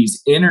some of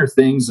these inner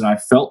things that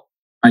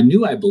I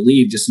knew I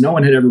believed, just no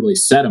one had ever really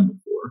said them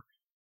before.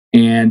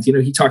 And,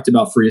 he talked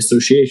about free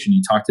association.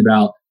 He talked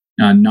about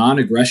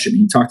non-aggression.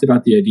 He talked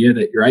about the idea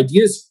that your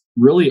ideas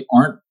really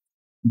aren't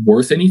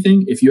worth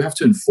anything if you have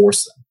to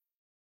enforce them,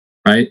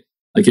 right?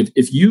 Like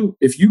if you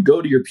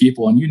go to your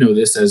people, and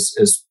this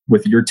as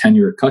with your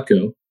tenure at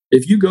Cutco,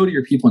 if you go to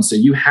your people and say,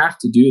 you have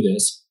to do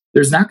this,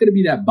 there's not going to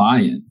be that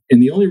buy-in.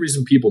 And the only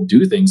reason people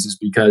do things is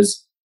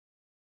because,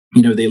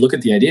 they look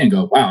at the idea and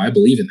go, wow, I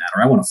believe in that,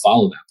 or I want to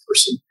follow that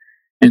person.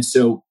 And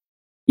so,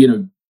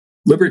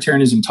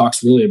 libertarianism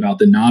talks really about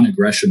the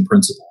non-aggression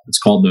principle. It's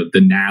called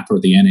the NAP or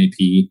the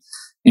NAP.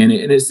 And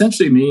it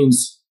essentially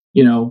means,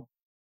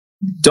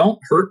 don't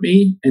hurt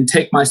me and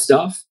take my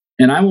stuff,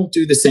 and I won't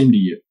do the same to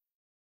you.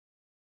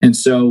 And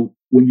so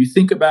when you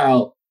think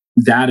about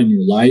that in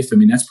your life,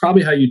 that's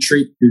probably how you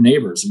treat your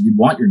neighbors, or you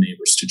want your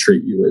neighbors to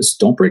treat you, is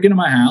don't break into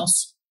my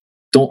house,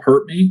 don't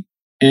hurt me,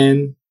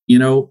 and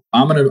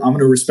I'm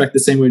gonna respect the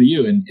same way to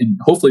you, and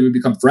hopefully we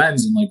become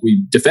friends and like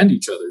we defend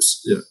each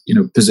other's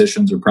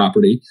positions or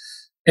property.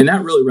 And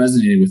that really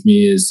resonated with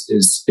me is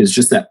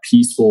just that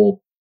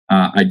peaceful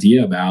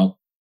idea about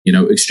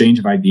exchange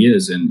of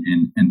ideas, and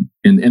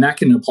that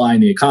can apply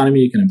in the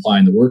economy, it can apply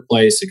in the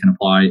workplace, it can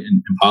apply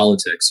in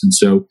politics. And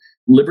so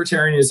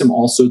libertarianism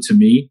also, to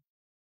me,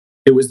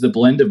 it was the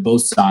blend of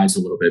both sides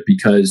a little bit,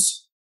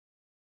 because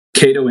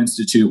Cato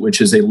Institute, which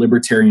is a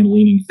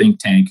libertarian-leaning think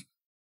tank,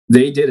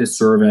 they did a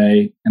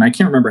survey, and I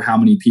can't remember how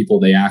many people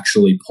they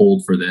actually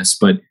polled for this,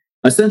 but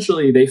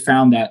essentially they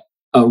found that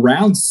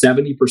around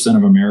 70%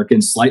 of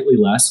Americans, slightly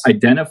less,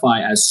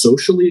 identify as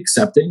socially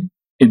accepting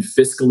and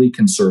fiscally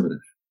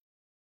conservative.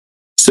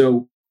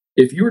 So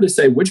if you were to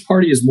say which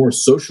party is more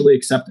socially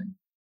accepting,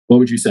 what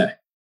would you say?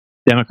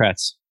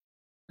 Democrats.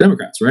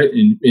 Democrats, right?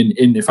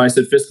 And if I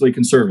said fiscally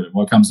conservative,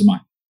 what comes to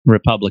mind?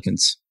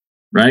 Republicans.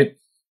 Right?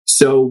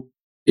 So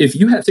if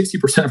you have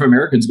 60% of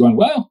Americans going,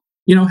 well,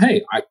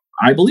 hey,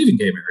 I believe in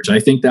gay marriage. I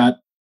think that,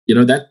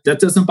 that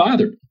doesn't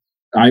bother me.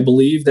 I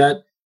believe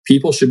that,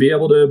 people should be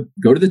able to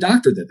go to the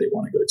doctor that they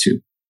want to go to.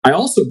 I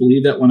also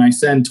believe that when I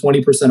send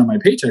 20% of my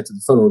paycheck to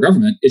the federal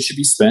government, it should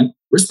be spent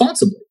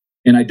responsibly.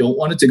 And I don't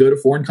want it to go to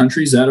foreign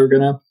countries that are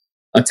going to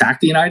attack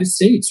the United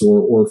States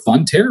or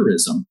fund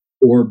terrorism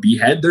or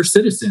behead their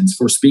citizens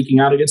for speaking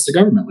out against the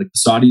government like the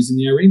Saudis and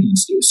the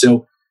Iranians do.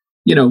 So,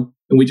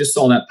 and we just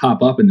saw that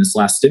pop up in this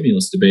last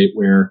stimulus debate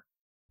where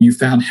you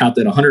found out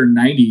that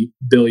 190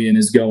 billion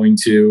is going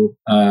to,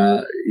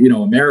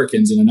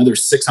 Americans, and another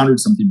 600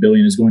 something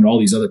billion is going to all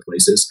these other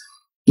places,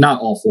 not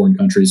all foreign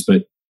countries,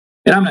 but,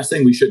 and I'm not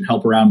saying we shouldn't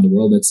help around the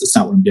world. That's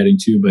not what I'm getting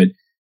to, but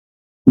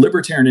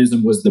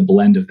libertarianism was the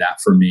blend of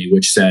that for me,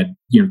 which said,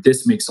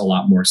 this makes a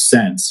lot more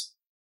sense.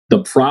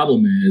 The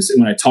problem is,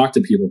 when I talk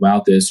to people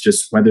about this,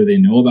 just whether they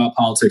know about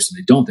politics or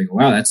they don't, they go,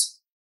 wow,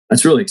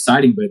 that's really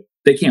exciting, but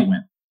they can't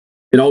win.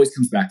 It always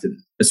comes back to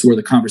that. That's where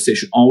the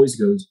conversation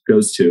always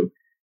goes to.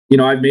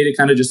 I've made it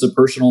kind of just a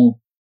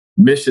personal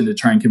mission to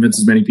try and convince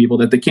as many people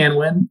that they can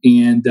win,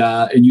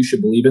 and you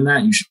should believe in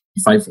that. You should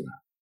fight for that.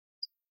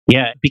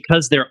 Yeah,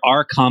 because there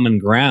are common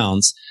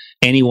grounds.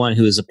 Anyone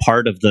who is a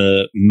part of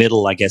the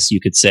middle, I guess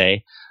you could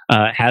say,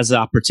 has the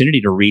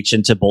opportunity to reach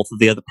into both of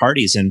the other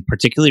parties. And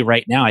particularly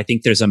right now, I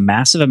think there's a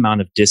massive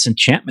amount of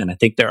disenchantment. I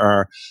think there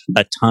are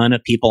a ton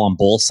of people on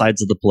both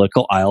sides of the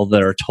political aisle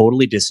that are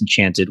totally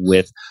disenchanted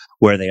with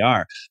where they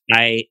are.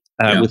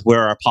 With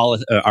where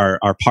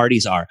our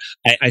parties are.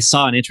 I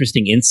saw an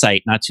interesting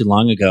insight not too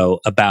long ago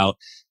about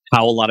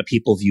how a lot of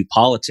people view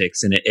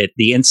politics. And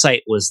the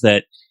insight was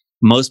that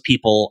most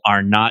people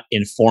are not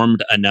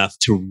informed enough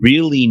to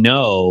really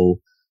know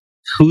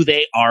who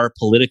they are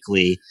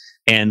politically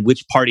and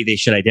which party they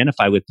should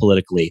identify with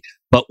politically.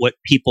 But what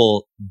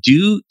people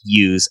do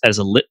use as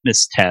a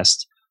litmus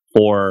test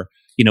for,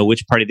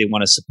 which party they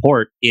want to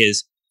support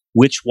is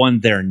which one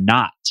they're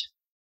not.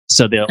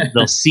 So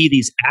they'll see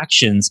these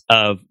actions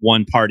of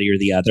one party or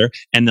the other,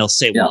 and they'll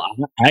say, well,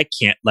 I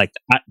can't,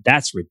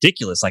 that's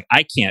ridiculous.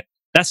 I can't,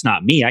 that's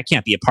not me. I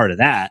can't be a part of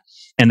that.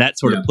 And that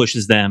sort of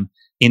pushes them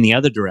in the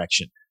other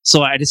direction.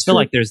 So I just feel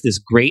like there's this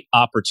great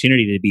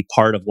opportunity to be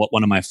part of what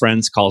one of my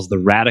friends calls the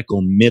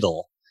radical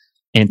middle,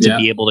 and to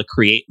be able to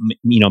create,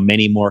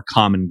 many more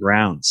common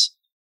grounds.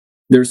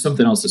 There's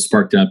something else that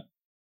sparked up.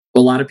 A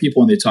lot of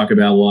people, when they talk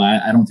about, well,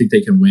 I don't think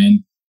they can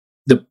win.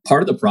 The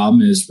part of the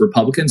problem is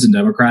Republicans and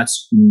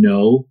Democrats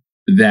know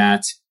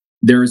that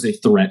there is a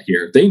threat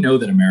here. They know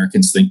that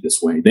Americans think this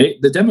way.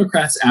 The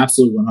Democrats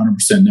absolutely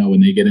 100% know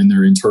when they get in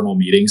their internal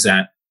meetings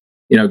that,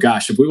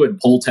 if we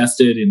went poll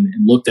tested and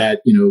looked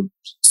at,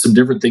 some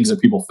different things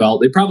that people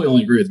felt, they probably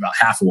only agree with about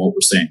half of what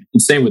we're saying.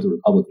 And same with the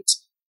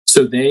Republicans.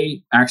 So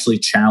they actually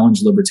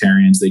challenge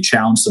libertarians. They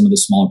challenge some of the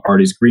smaller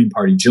parties. Green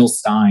Party, Jill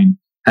Stein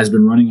has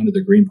been running under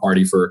the Green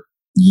Party for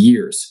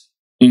years.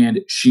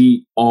 And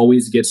she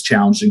always gets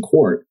challenged in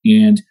court.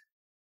 And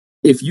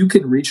if you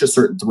can reach a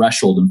certain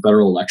threshold in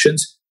federal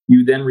elections,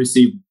 you then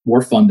receive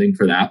more funding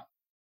for that.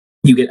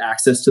 You get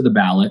access to the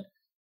ballot,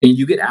 and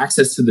you get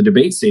access to the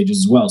debate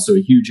stages as well. So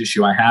a huge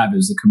issue I have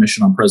is the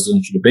Commission on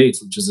Presidential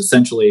Debates, which is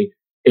essentially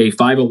a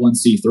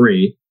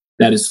 501c3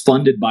 that is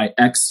funded by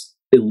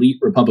ex-elite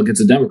Republicans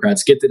and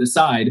Democrats, get to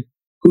decide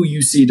who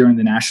you see during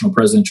the national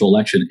presidential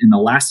election. And the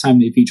last time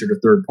they featured a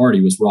third party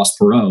was Ross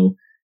Perot,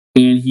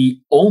 and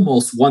he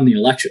almost won the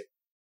election.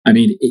 I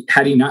mean,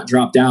 had he not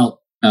dropped out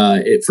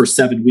for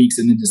 7 weeks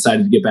and then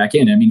decided to get back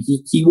in, I mean,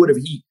 he would have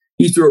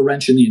he threw a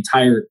wrench in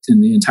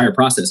the entire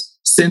process.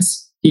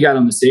 Since he got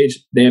on the stage,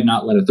 they have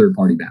not let a third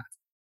party back.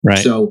 Right.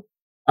 So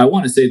I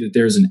want to say that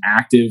there's an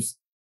active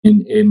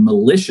and a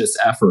malicious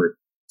effort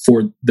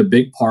for the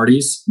big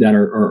parties that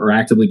are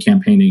actively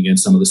campaigning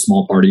against some of the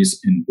small parties,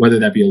 and whether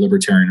that be a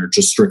libertarian or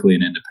just strictly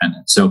an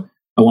independent. So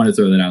I want to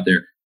throw that out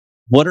there.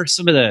 What are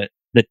some of the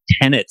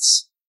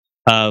tenets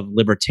of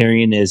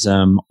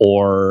libertarianism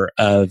or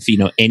of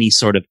any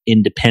sort of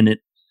independent,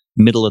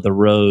 middle of the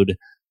road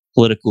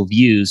political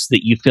views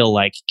that you feel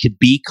like could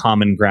be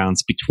common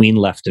grounds between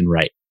left and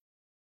right?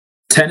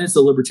 Tenets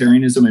of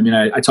libertarianism. I mean,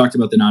 I talked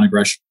about the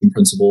non-aggression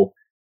principle.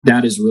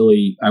 That is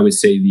really, I would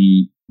say,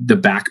 the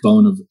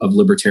backbone of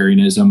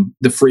libertarianism.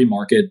 The free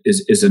market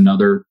is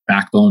another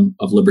backbone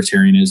of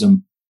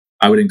libertarianism.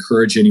 I would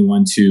encourage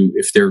anyone to,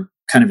 if they're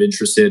kind of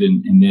interested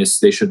in this,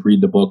 they should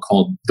read the book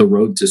called The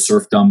Road to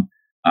Serfdom.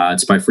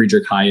 It's by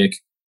Friedrich Hayek.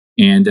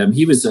 And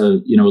he was a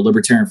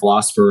libertarian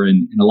philosopher.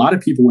 And a lot of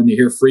people, when they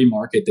hear free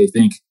market, they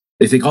think,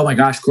 oh my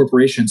gosh,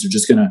 corporations are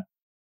just going to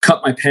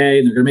cut my pay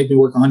and they're going to make me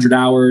work 100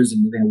 hours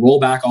and they're going to roll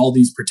back all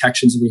these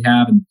protections that we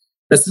have. And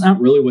that's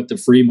not really what the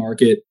free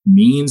market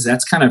means.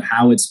 That's kind of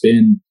how it's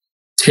been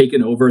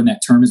taken over, and that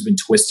term has been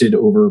twisted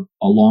over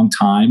a long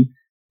time.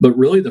 But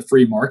really, the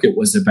free market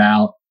was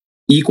about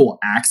equal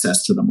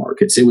access to the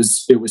markets. It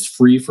was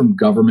free from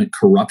government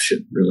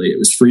corruption, really. It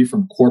was free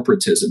from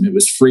corporatism. It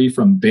was free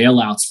from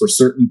bailouts for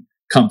certain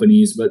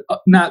companies, but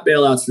not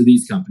bailouts for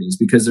these companies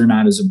because they're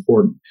not as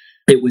important.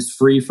 It was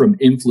free from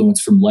influence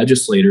from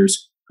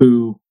legislators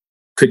who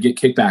could get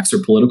kickbacks or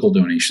political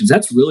donations.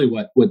 That's really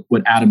what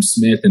Adam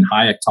Smith and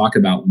Hayek talk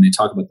about when they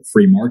talk about the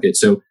free market.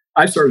 So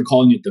I've started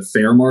calling it the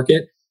fair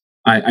market.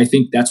 I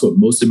think that's what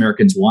most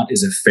Americans want,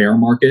 is a fair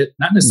market,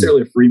 not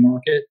necessarily a free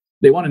market.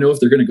 They want to know if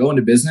they're going to go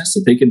into business,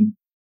 that they can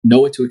know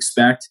what to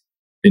expect.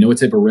 They know what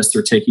type of risk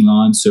they're taking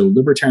on. So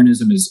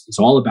libertarianism is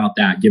all about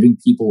that, giving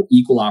people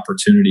equal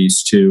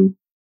opportunities to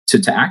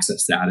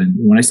access that. And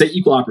when I say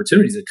equal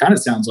opportunities, it kind of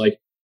sounds like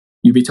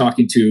you'd be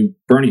talking to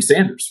Bernie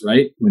Sanders,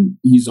 right? When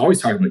he's always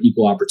talking about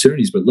equal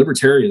opportunities, but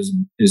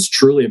libertarianism is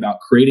truly about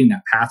creating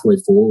that pathway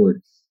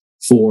forward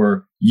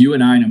for you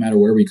and I, no matter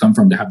where we come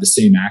from, to have the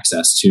same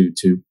access to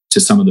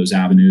some of those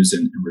avenues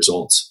and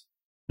results.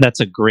 That's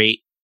a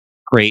great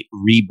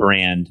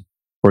rebrand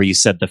where you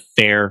said the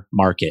fair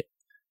market.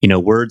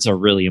 Words are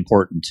really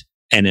important.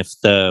 And if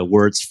the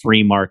words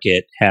free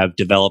market have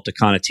developed a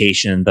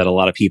connotation that a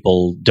lot of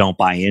people don't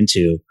buy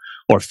into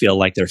or feel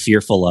like they're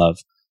fearful of,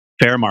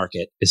 fair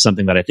market is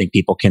something that I think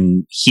people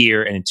can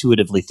hear and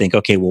intuitively think,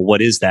 okay, well,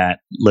 what is that?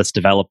 Let's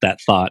develop that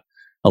thought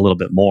a little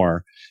bit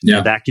more. Yeah.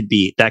 And that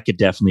could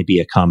definitely be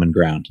a common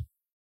ground.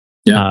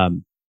 Yeah.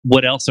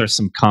 What else are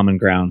some common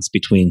grounds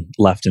between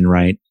left and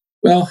right?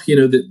 Well,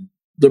 the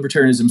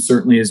libertarianism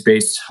certainly is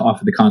based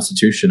off of the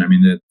Constitution. I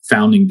mean, the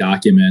founding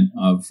document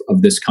of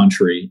this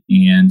country.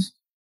 And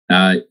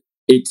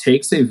it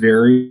takes a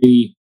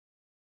very,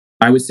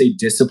 I would say,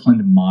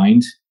 disciplined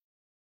mind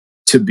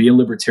to be a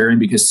libertarian,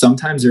 because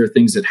sometimes there are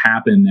things that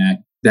happen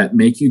that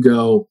make you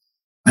go,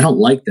 I don't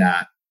like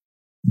that.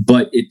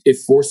 But it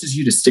forces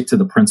you to stick to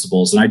the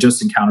principles. And I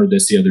just encountered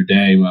this the other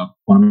day.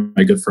 One of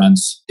my good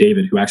friends,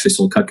 David, who actually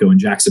sold Cutco in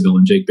Jacksonville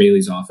in Jake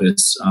Bailey's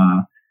office.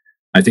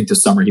 I think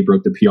this summer he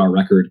broke the PR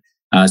record.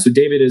 So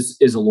David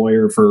is a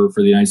lawyer for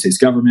the United States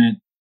government,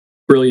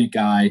 brilliant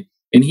guy.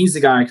 And he's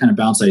the guy I kind of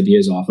bounce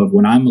ideas off of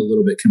when I'm a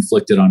little bit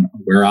conflicted on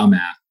where I'm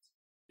at.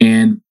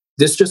 And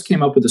this just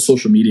came up with the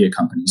social media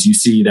companies. You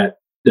see that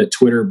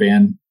Twitter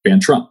banned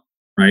Trump,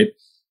 right?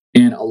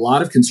 And a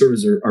lot of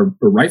conservatives are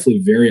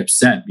rightfully very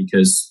upset,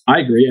 because I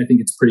agree. I think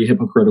it's pretty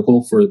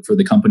hypocritical for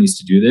the companies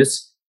to do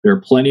this. There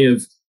are plenty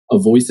of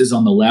voices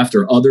on the left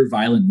or other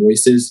violent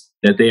voices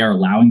that they are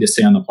allowing to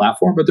say on the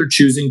platform, but they're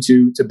choosing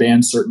to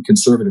ban certain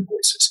conservative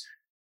voices.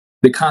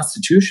 The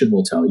Constitution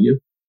will tell you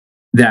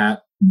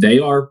that they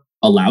are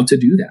allowed to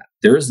do that.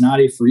 There is not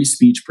a free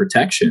speech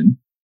protection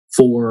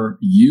for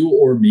you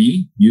or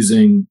me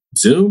using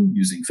Zoom,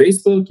 using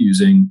Facebook,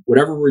 using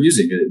whatever we're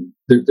using.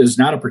 There's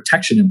not a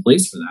protection in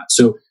place for that.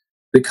 So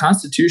the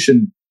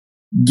Constitution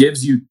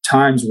gives you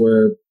times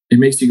where it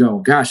makes you go,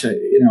 gosh,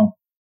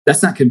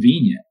 that's not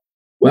convenient.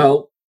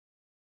 Well,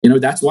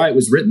 that's why it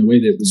was written the way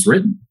that it was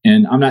written.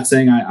 And I'm not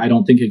saying I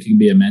don't think it can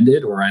be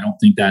amended, or I don't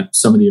think that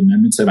some of the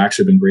amendments have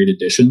actually been great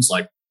additions,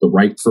 like the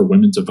right for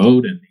women to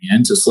vote and the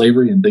end to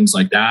slavery and things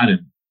like that,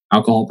 and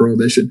alcohol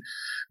prohibition.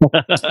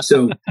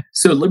 So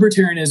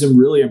libertarianism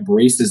really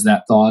embraces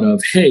that thought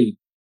of, hey,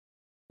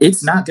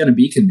 it's not going to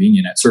be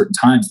convenient at certain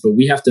times, but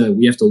we have to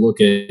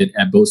look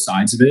at both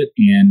sides of it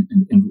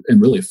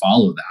and really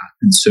follow that.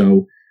 And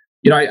so,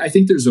 I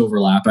think there's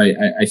overlap.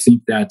 I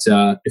think that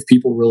if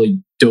people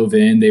really dove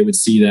in, they would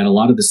see that a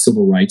lot of the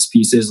civil rights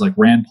pieces, like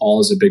Rand Paul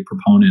is a big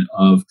proponent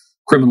of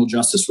criminal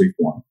justice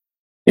reform.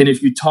 And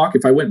if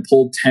I went and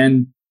polled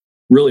 10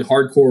 really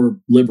hardcore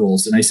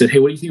liberals and I said, hey,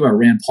 what do you think about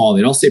Rand Paul?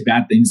 They'd all say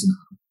bad things about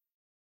him.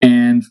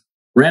 And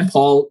Rand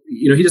Paul,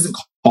 he doesn't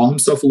call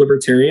himself a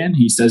libertarian.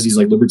 He says he's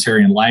like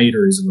libertarian light,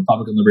 or he's a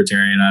Republican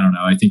libertarian. I don't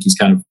know. I think he's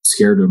kind of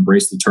scared to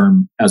embrace the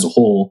term as a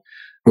whole,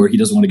 or he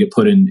doesn't want to get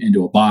put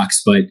into a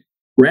box. But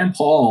Rand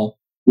Paul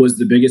was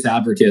the biggest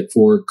advocate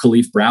for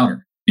Kalief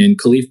Browder. And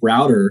Kalief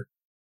Browder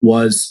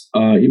was,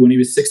 when he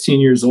was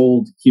 16 years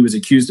old, he was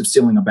accused of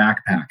stealing a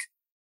backpack.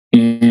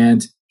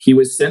 And he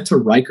was sent to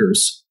Rikers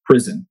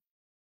prison.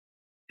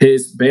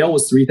 His bail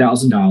was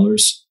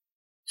 $3,000.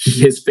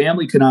 His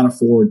family could not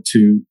afford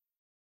to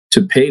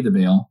pay the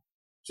bail.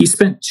 He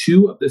spent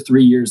 2 of the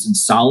 3 years in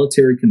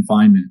solitary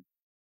confinement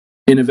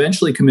and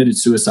eventually committed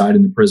suicide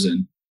in the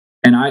prison.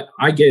 And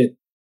I get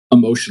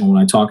emotional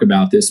when I talk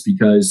about this,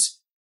 because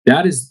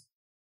that is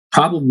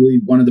probably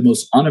one of the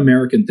most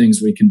un-American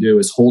things we can do,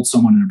 is hold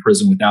someone in a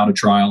prison without a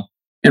trial.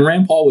 And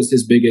Rand Paul was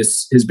his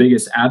biggest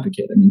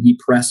advocate. I mean, he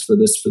pressed for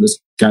this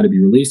guy to be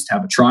released,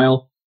 have a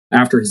trial.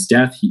 After his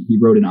death, he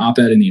wrote an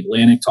op-ed in the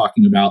Atlantic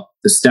talking about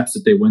the steps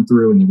that they went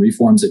through and the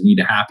reforms that need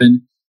to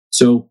happen.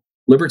 So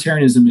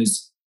libertarianism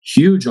is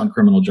huge on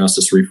criminal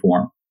justice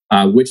reform,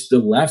 which the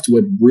left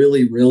would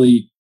really,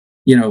 really,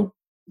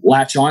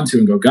 latch onto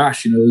and go,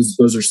 gosh,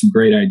 those are some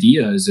great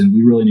ideas, and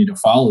we really need to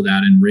follow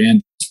that. And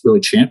Rand really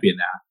championed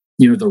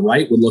that. The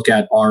right would look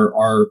at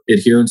our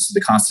adherence to the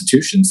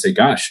Constitution and say,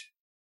 gosh,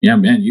 yeah,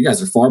 man, you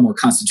guys are far more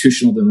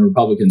constitutional than the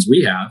Republicans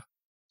we have.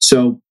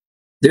 So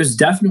there's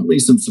definitely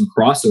some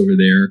crossover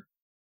there.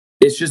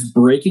 It's just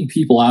breaking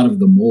people out of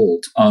the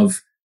mold of,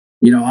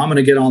 I'm going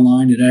to get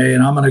online today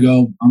and I'm going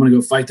to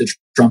go fight the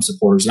Trump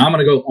supporters, and I'm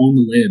going to go own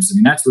the libs. I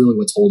mean, that's really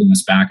what's holding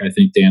us back, I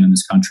think, Dan, in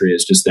this country,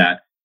 is just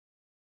that,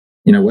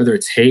 whether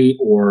it's hate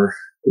or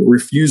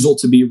refusal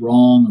to be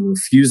wrong, or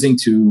refusing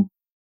to,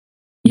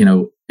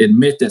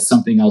 admit that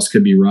something else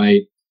could be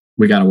right,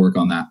 we got to work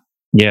on that.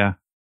 Yeah.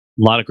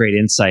 lot of great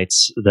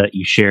insights that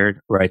you shared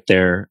right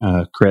there,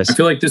 Chris. I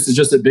feel like this is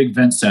just a big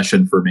vent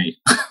session for me.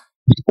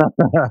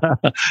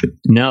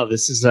 No,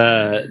 this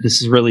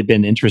has really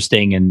been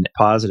interesting and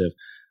positive.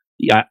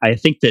 Yeah, I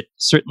think that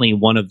certainly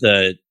one of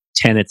the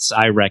tenets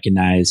I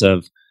recognize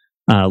of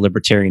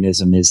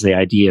libertarianism is the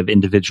idea of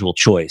individual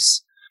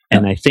choice,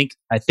 and I think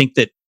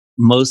that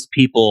most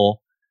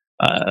people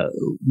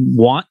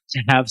want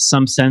to have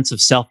some sense of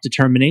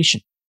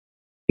self-determination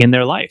in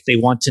their life. They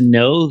want to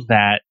know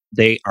that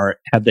they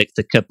have the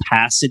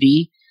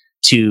capacity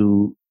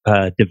to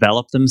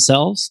develop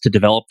themselves, to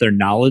develop their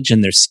knowledge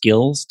and their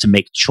skills, to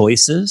make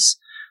choices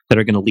that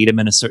are going to lead them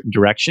in a certain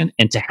direction,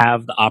 and to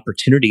have the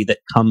opportunity that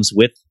comes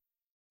with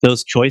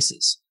those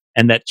choices.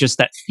 And that just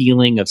that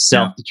feeling of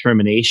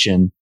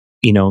self-determination,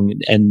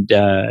 and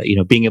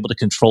being able to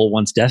control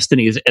one's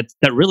destiny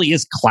that really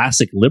is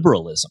classic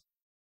liberalism.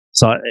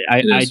 So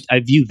I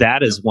view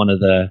that as one of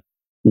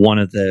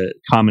the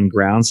common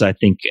grounds. I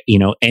think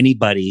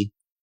anybody,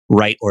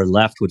 right or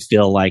left, would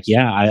feel like,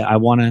 I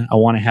want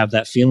to have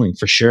that feeling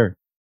for sure.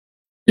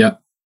 Yeah,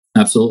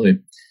 absolutely.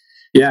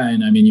 Yeah,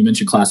 and I mean, you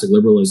mentioned classic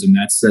liberalism.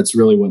 That's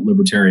really what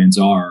libertarians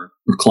are,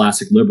 or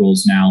classic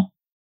liberals. Now,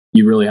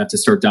 you really have to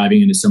start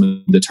diving into some of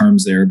the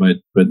terms there, but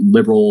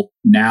liberal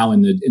now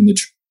in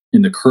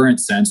the current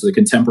sense, or the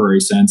contemporary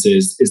sense,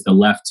 is the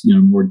left,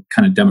 more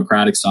kind of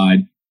democratic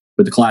side.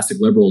 But the classic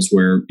liberals,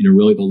 where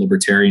really the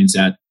libertarians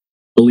that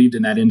believed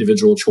in that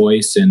individual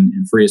choice and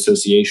free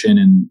association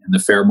and the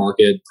fair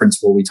market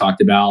principle we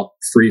talked about,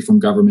 free from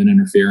government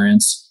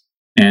interference.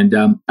 And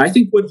I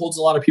think what holds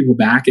a lot of people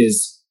back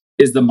is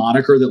the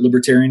moniker that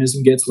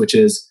libertarianism gets, which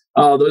is,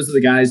 oh, those are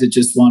the guys that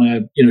just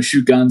want to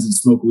shoot guns and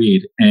smoke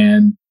weed.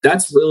 And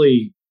that's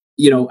really,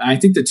 I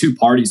think the two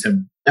parties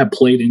have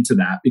played into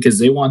that, because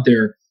they want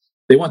their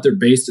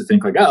base to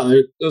think like,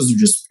 oh, those are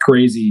just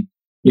crazy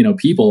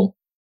people.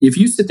 If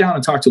you sit down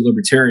and talk to a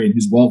libertarian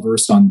who's well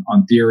versed on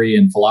theory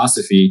and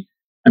philosophy,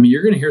 I mean,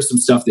 you're going to hear some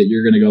stuff that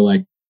you're going to go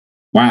like,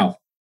 wow,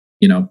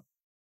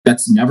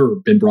 that's never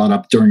been brought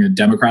up during a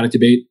Democratic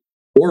debate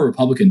or a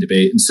Republican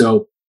debate. And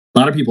so a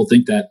lot of people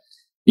think that,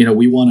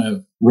 we want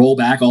to roll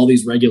back all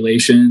these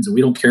regulations and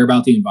we don't care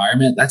about the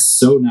environment. That's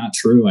so not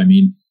true. I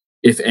mean,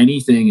 if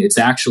anything, it's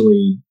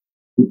actually,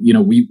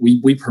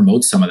 we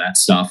promote some of that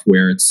stuff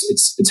where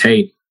it's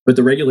hey, but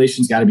the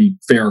regulations got to be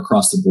fair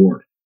across the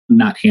board,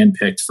 not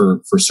handpicked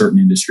for certain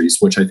industries,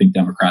 which I think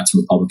Democrats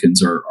and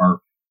Republicans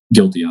are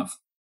guilty of.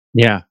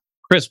 Yeah.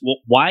 Chris,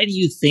 why do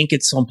you think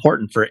it's so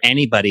important for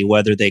anybody,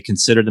 whether they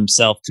consider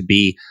themselves to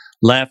be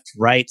left,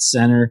 right,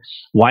 center?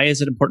 Why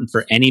is it important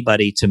for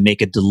anybody to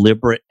make a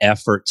deliberate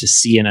effort to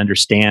see and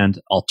understand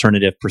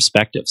alternative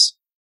perspectives?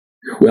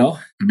 Well,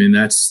 I mean,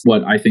 that's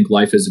what I think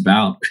life is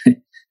about.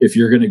 If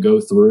you're going to go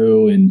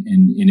through and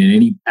in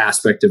any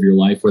aspect of your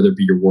life, whether it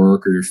be your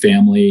work or your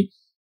family,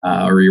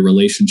 or your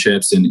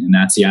relationships, and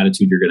that's the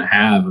attitude you're going to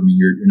have, I mean,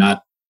 you're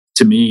not,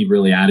 to me,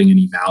 really adding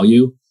any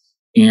value.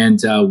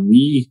 And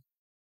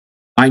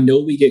I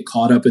know we get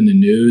caught up in the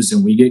news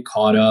and we get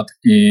caught up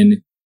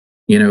in,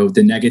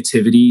 the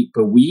negativity,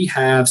 but we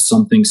have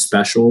something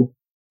special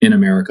in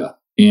America.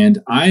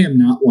 And I am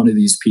not one of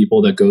these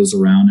people that goes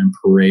around and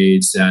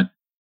parades that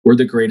we're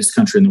the greatest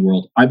country in the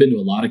world. I've been to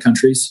a lot of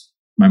countries.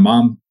 My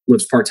mom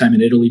lives part-time in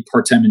Italy,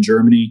 part-time in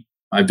Germany.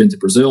 I've been to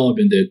Brazil. I've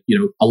been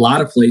to, a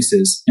lot of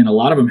places, and a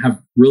lot of them have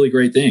really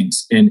great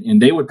things. And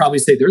they would probably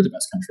say they're the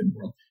best country in the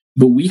world.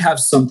 But we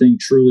have something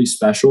truly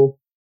special,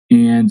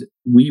 and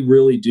we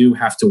really do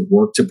have to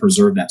work to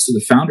preserve that. So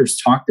the founders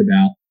talked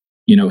about,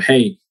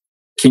 hey,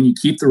 can you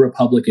keep the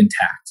republic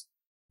intact?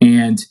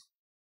 And,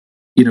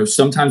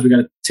 sometimes we got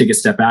to take a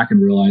step back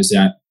and realize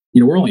that,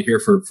 we're only here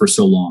for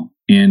so long.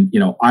 And,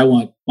 I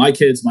want my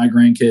kids, my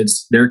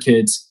grandkids, their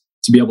kids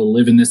to be able to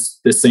live in this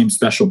same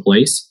special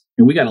place.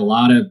 And we got a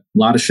lot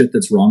of shit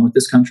that's wrong with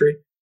this country,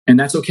 and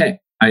that's okay.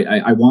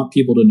 I want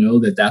people to know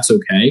that that's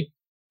okay.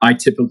 I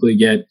typically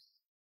get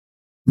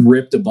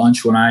ripped a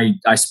bunch when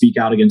I speak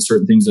out against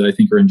certain things that I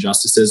think are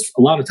injustices.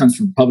 A lot of times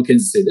from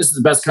Republicans say, this is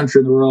the best country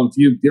in the world. If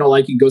you don't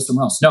like it, go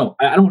somewhere else. No,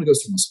 I don't want to go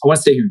somewhere else. I want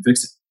to stay here and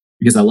fix it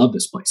because I love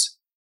this place,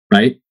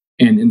 right?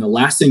 And the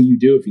last thing you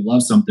do if you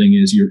love something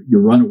is you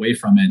run away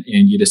from it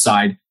and you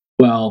decide,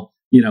 well,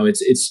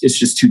 it's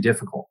just too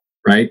difficult,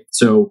 right?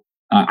 So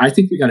I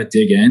think we got to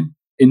dig in.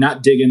 And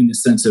not dig in the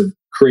sense of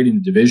creating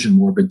the division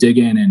more, but dig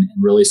in and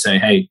really say,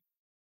 hey,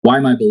 why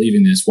am I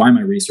believing this? Why am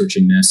I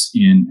researching this?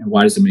 And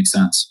why does it make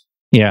sense?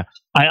 Yeah.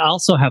 I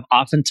also have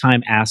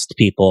oftentimes asked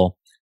people,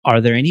 are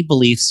there any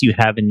beliefs you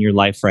have in your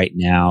life right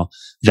now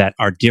that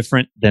are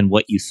different than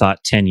what you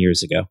thought 10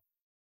 years ago?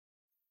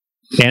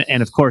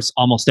 And of course,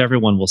 almost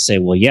everyone will say,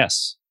 well,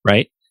 yes,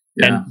 right?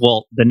 Yeah. And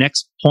well, the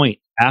next point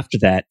after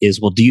that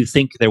is, well, do you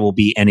think there will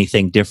be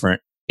anything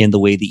different in the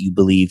way that you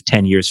believe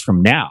 10 years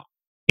from now?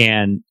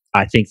 And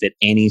I think that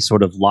any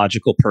sort of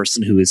logical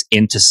person who is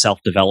into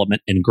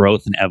self-development and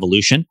growth and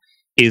evolution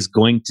is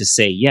going to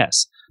say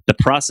yes. The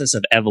process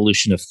of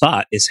evolution of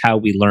thought is how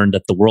we learned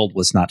that the world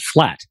was not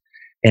flat.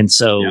 And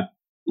so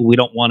we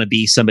don't want to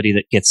be somebody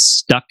that gets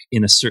stuck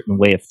in a certain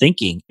way of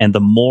thinking. And the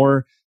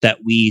more that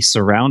we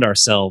surround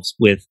ourselves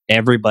with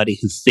everybody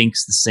who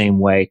thinks the same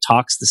way,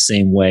 talks the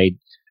same way,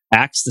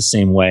 acts the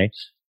same way,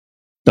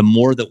 the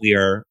more that we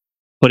are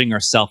putting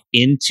ourselves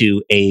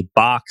into a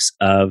box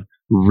of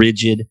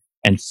rigid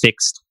and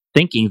fixed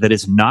thinking that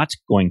is not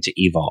going to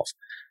evolve.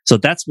 So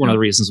that's one of the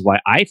reasons why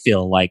I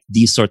feel like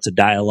these sorts of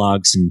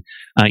dialogues and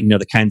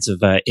the kinds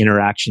of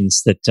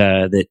interactions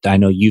that I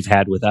know you've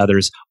had with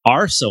others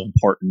are so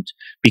important,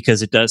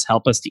 because it does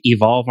help us to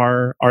evolve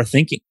our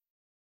thinking.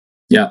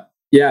 Yeah,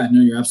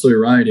 no, you're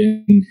absolutely right,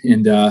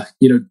 and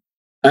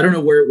I don't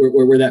know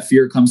where that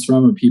fear comes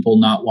from of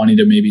people not wanting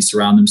to maybe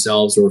surround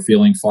themselves, or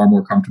feeling far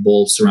more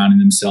comfortable surrounding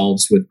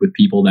themselves with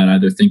people that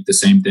either think the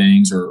same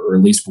things or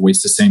at least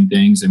voice the same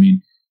things. I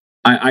mean,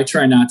 I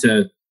try not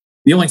to.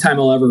 The only time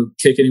I'll ever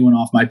kick anyone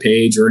off my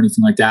page or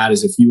anything like that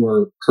is if you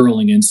are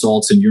hurling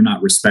insults and you're not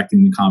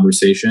respecting the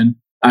conversation.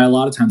 I a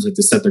lot of times like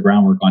to set the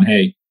groundwork on,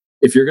 hey,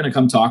 if you're going to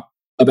come talk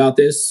about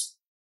this,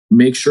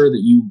 make sure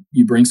that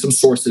you bring some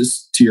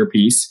sources to your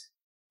piece.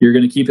 You're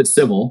going to keep it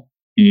civil,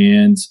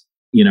 and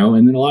then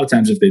a lot of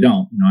times if they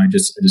don't, I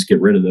just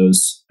get rid of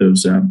those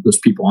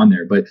people on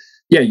there. But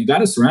yeah, you got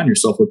to surround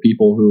yourself with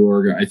people who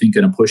are, I think,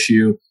 going to push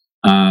you,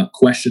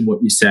 question what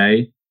you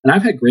say. And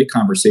I've had great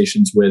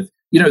conversations with,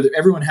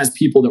 everyone has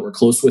people that we're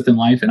close with in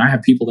life, and I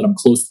have people that I'm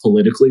close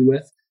politically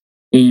with.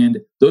 And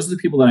those are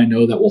the people that I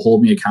know that will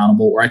hold me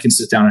accountable, or I can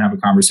sit down and have a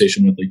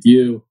conversation with, like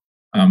you,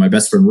 my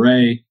best friend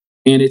Ray.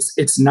 And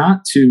it's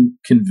not to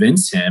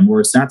convince him, or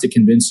it's not to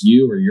convince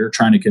you, or you're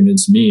trying to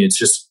convince me. It's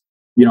just,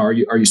 are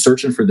you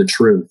searching for the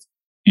truth?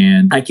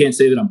 And I can't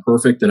say that I'm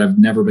perfect, that I've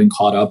never been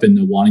caught up in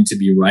the wanting to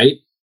be right.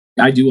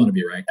 I do want to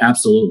be right,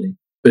 absolutely.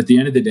 But at the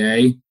end of the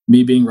day,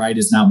 me being right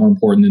is not more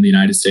important than the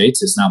United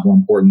States. It's not more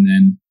important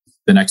than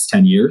the next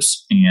 10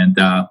 years. And,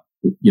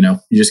 you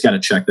just got to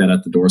check that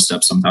at the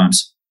doorstep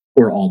sometimes,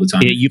 or all the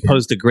time. Yeah, you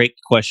posed a great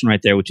question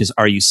right there, which is,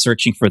 are you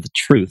searching for the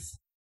truth?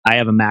 I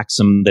have a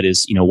maxim that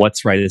is,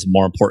 what's right is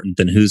more important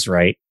than who's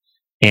right.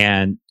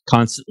 And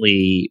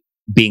constantly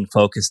being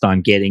focused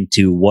on getting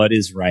to what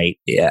is right,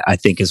 I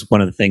think, is one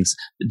of the things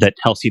that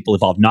helps people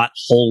evolve, not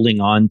holding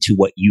on to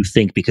what you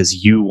think because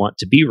you want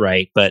to be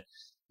right, but,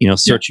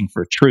 searching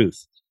for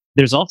truth.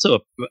 There's also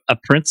a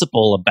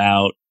principle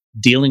about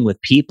dealing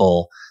with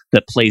people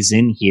that plays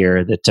in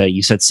here that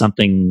you said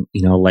something,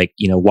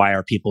 why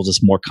are people just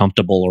more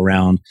comfortable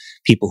around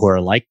people who are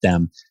like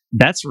them?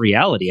 That's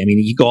reality. I mean,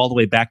 you go all the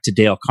way back to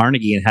Dale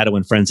Carnegie and How to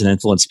Win Friends and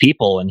Influence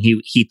People. And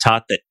he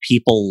taught that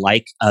people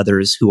like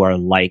others who are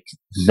like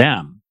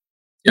them.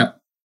 Yeah.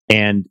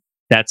 And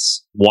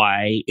that's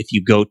why if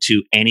you go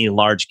to any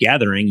large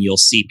gathering, you'll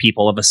see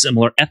people of a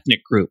similar ethnic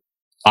group.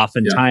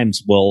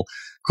 Oftentimes will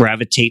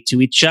gravitate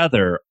to each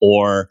other,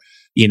 or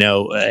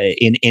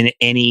in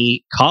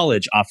any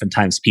college,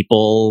 oftentimes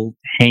people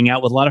hang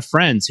out with a lot of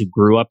friends who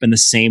grew up in the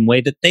same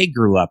way that they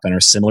grew up and are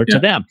similar to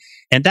them.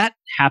 And that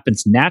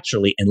happens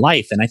naturally in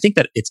life. And I think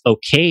that it's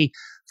okay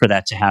for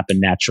that to happen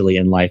naturally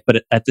in life.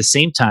 But at the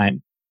same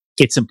time,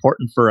 it's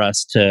important for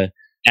us to,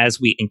 as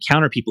we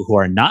encounter people who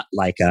are not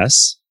like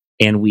us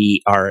and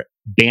we are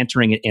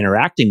bantering and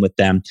interacting with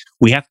them,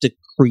 we have to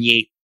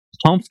create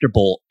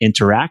comfortable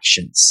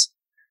interactions.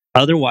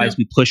 Otherwise,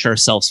 we push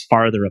ourselves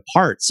farther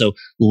apart. So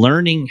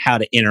learning how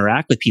to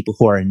interact with people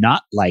who are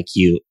not like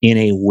you in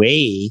a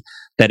way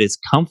that is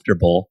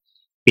comfortable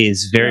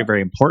is very,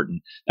 very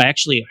important. I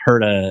actually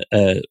heard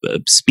a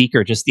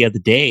speaker just the other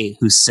day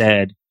who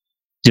said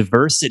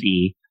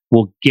diversity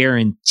will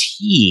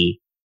guarantee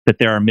that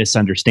there are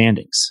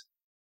misunderstandings.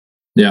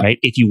 Yeah. Right?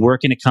 If you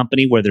work in a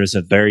company where there's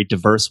a very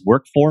diverse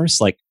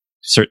workforce, like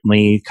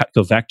certainly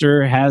Cutco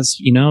Vector has,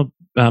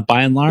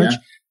 by and large,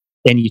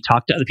 and you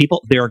talk to other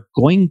people, there are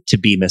going to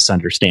be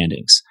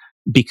misunderstandings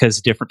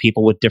because different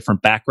people with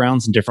different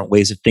backgrounds and different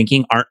ways of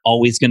thinking aren't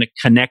always going to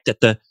connect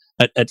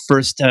at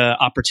first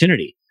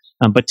opportunity.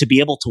 But to be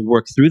able to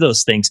work through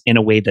those things in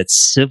a way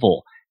that's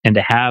civil, and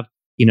to have,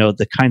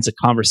 the kinds of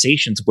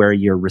conversations where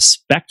you're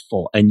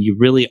respectful and you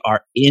really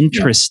are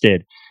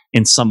interested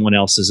in someone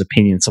else's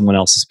opinion, someone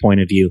else's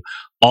point of view,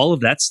 all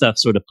of that stuff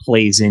sort of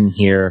plays in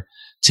here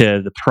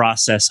to the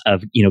process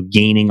of,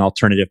 gaining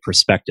alternative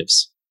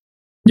perspectives.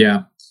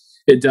 Yeah.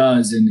 It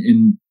does,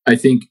 and I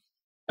think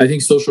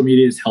social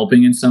media is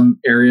helping in some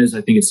areas. I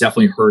think it's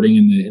definitely hurting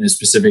in a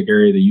specific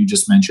area that you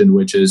just mentioned,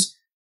 which is,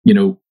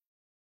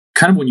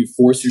 kind of when you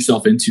force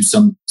yourself into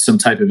some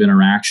type of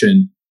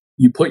interaction,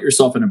 you put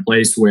yourself in a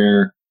place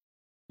where,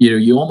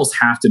 you almost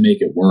have to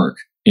make it work.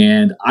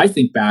 And I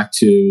think back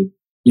to,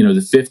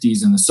 the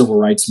 50s and the civil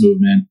rights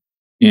movement,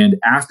 and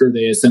after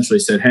they essentially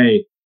said,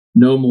 "Hey,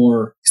 no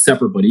more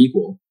separate but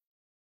equal,"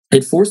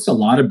 it forced a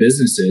lot of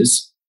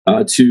businesses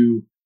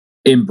to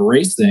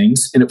embrace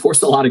things, and it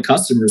forced a lot of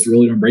customers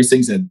really to embrace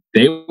things that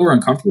they were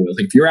uncomfortable with.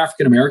 Like, if you're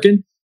African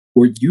American,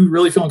 were you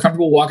really feeling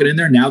comfortable walking in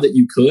there now that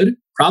you could?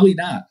 Probably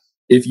not.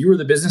 If you were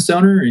the business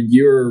owner and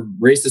you're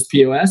racist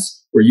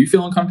POS, were you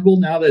feeling comfortable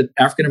now that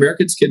African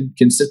Americans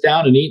can sit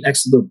down and eat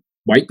next to the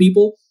white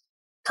people?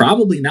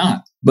 Probably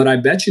not. But I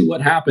bet you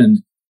what happened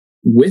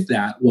with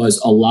that was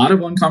a lot of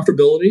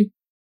uncomfortability,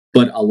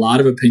 but a lot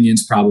of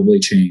opinions probably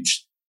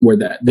changed. where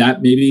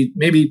that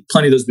maybe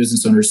plenty of those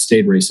business owners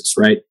stayed racist,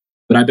 right?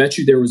 But I bet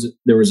you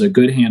there was a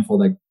good handful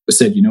that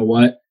said, you know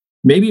what,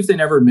 maybe if they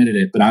never admitted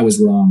it, but I was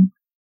wrong,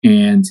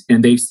 and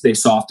they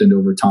softened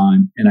over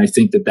time. And I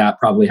think that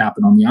probably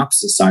happened on the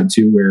opposite side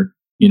too, where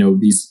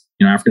these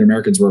African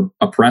Americans were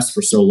oppressed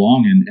for so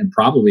long and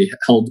probably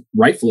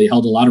rightfully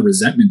held a lot of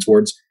resentment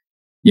towards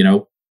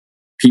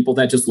people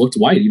that just looked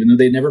white, even though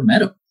they'd never met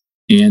them.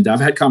 And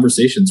I've had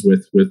conversations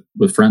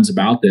with friends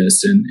about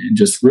this, and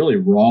just really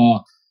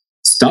raw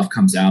stuff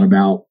comes out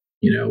about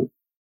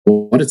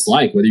what it's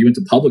like, whether you went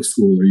to public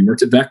school or you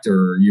worked at Vector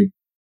or you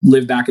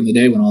lived back in the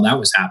day when all that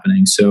was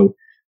happening. So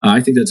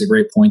I think that's a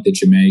great point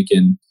that you make.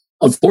 And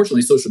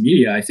unfortunately, social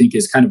media, I think,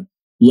 is kind of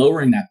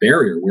lowering that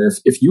barrier where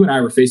if you and I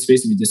were face to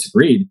face and we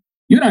disagreed,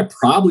 you and I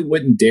probably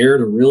wouldn't dare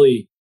to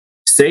really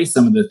say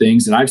some of the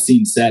things that I've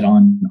seen said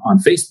on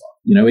Facebook.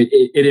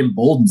 It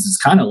emboldens. It's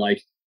kind of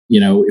like,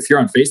 if you're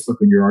on Facebook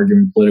when you're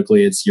arguing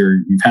politically, it's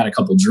you've had a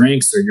couple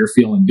drinks or you're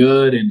feeling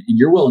good and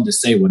you're willing to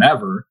say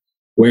whatever,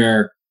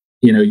 where,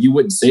 you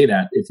wouldn't say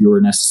that if you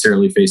were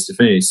necessarily face to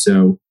face.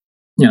 So,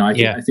 I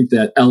think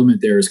that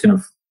element there is kind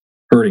of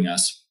hurting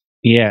us.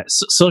 Yeah.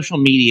 Social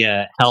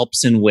media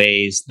helps in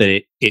ways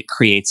that it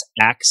creates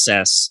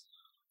access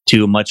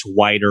to a much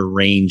wider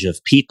range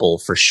of people,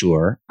 for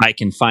sure. I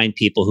can find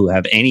people who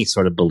have any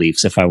sort of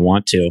beliefs if I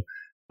want to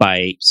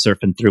by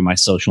surfing through my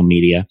social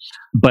media.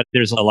 But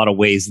there's a lot of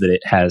ways that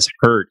it has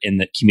hurt, and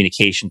that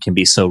communication can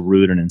be so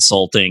rude and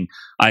insulting.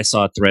 I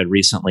saw a thread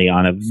recently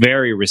on a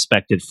very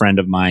respected friend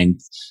of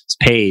mine's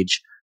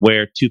page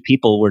where two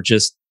people were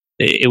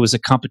it was a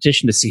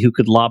competition to see who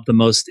could lob the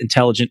most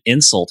intelligent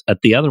insult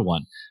at the other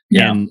one.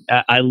 Yeah. And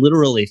I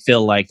literally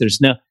feel like there's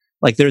a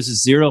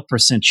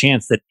 0%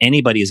 chance that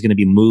anybody is going to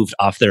be moved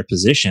off their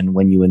position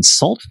when you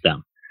insult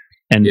them.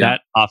 And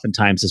that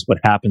oftentimes is what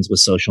happens with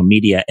social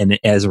media. And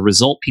as a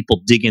result,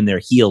 people dig in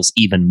their heels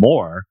even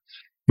more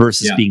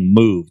versus being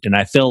moved. And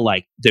I feel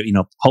like,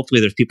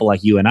 hopefully there's people like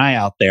you and I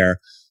out there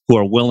who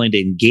are willing to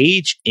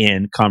engage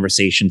in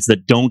conversations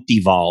that don't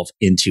devolve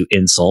into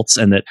insults,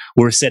 and that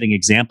we're setting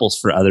examples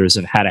for others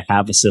of how to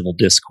have a civil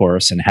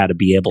discourse and how to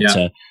be able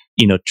to,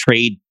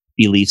 trade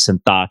beliefs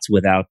and thoughts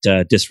without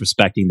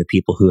disrespecting the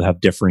people who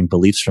have differing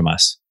beliefs from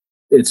us.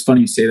 It's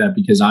funny you say that,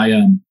 because I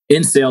am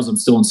in sales. I'm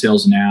still in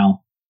sales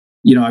now.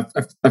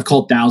 I've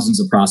called thousands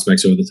of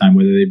prospects over the time,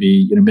 whether they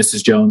be,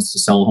 Mrs. Jones to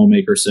sell a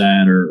homemaker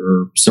set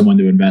or someone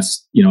to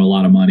invest, a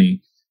lot of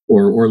money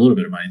or a little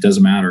bit of money. It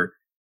doesn't matter.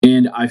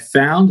 And I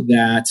found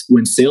that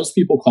when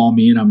salespeople call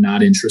me and I'm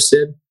not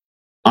interested,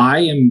 I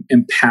am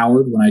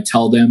empowered when I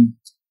tell them,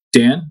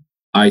 Dan,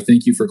 I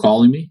thank you for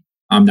calling me.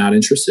 I'm not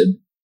interested.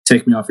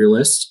 Take me off your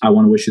list. I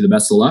want to wish you the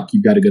best of luck.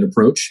 You've got a good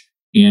approach,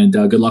 and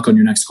good luck on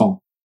your next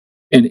call.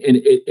 And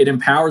it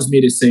empowers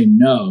me to say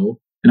no.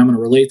 And I'm going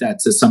to relate that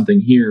to something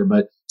here.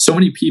 But so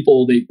many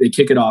people, they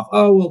kick it off.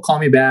 Oh, well, call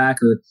me back,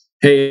 or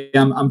hey,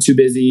 I'm too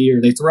busy,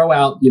 or they throw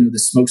out,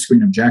 the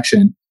smokescreen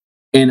objection.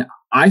 And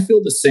I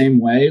feel the same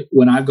way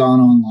when I've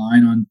gone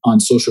online on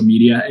social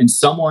media and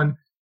someone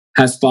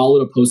has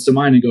followed a post of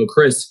mine and go,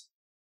 Chris,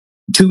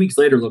 2 weeks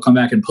later, they'll come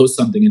back and post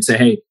something and say,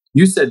 hey,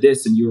 you said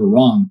this and you were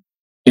wrong.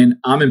 And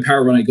I'm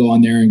empowered when I go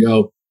on there and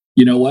go,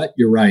 you know what?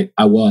 You're right.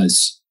 I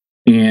was.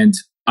 And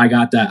I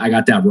got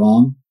that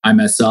wrong. I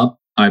mess up.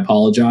 I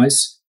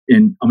apologize.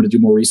 And I'm going to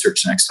do more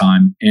research next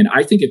time. And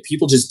I think if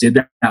people just did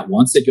that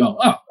once, they'd go,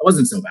 oh, it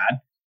wasn't so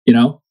bad,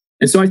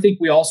 And so I think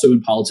we also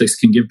in politics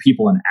can give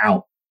people an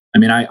out. I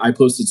mean, I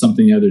posted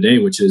something the other day,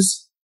 which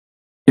is,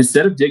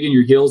 instead of digging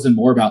your heels in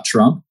more about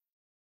Trump,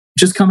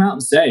 just come out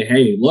and say,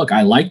 hey, look,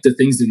 I like the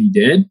things that he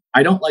did.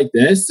 I don't like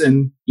this.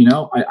 And,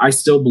 I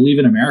still believe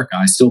in America.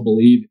 I still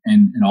believe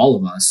in all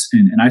of us.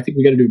 And I think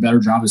we got to do a better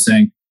job of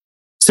saying,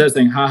 instead of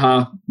saying,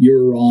 haha, you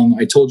were wrong,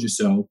 I told you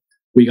so.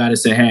 We got to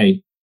say,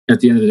 hey, at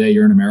the end of the day,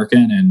 you're an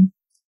American, and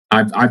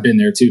I've been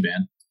there too,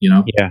 man.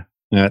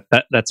 Yeah,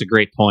 that's a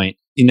great point.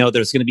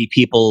 There's going to be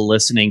people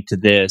listening to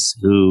this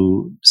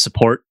who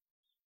support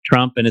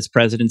Trump and his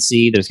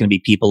presidency. There's going to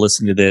be people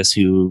listening to this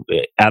who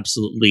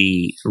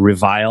absolutely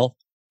revile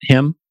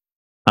him.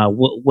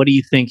 What do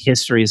you think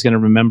history is going to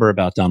remember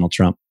about Donald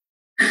Trump?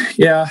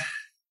 Yeah,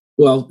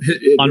 well,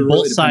 on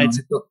both sides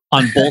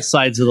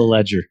of the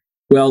ledger.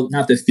 Well,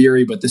 not the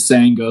theory, but the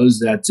saying goes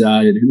that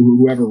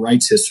whoever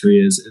writes history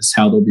is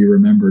how they'll be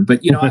remembered.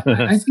 But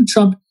I think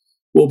Trump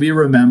will be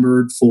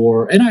remembered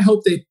for, and I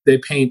hope they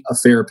paint a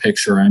fair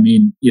picture. I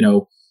mean,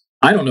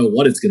 I don't know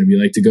what it's going to be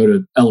like to go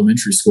to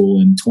elementary school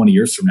in 20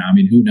 years from now. I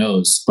mean, who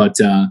knows? But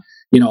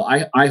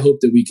I hope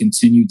that we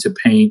continue to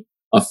paint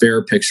a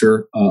fair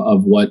picture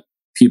of what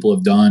people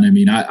have done. I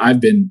mean, I've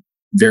been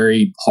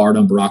very hard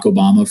on Barack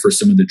Obama for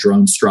some of the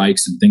drone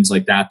strikes and things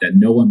like that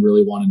no one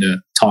really wanted to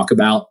talk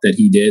about that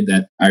he did,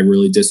 that I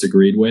really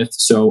disagreed with.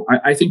 So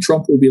I think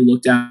Trump will be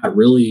looked at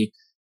really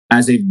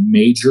as a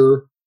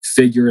major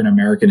figure in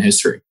American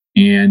history.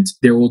 And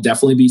there will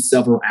definitely be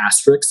several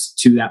asterisks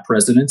to that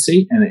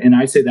presidency. And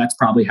I'd say that's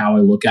probably how I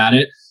look at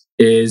it,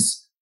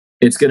 is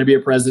it's going to be a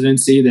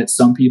presidency that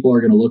some people are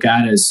going to look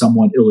at as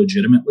somewhat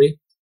illegitimately,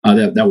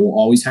 that will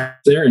always have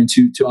there. And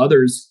to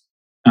others,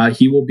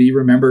 he will be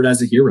remembered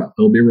as a hero.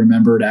 He'll be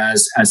remembered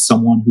as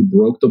someone who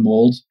broke the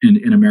mold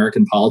in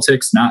American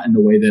politics, not in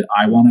the way that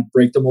I want to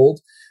break the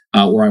mold,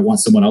 or I want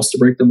someone else to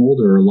break the mold,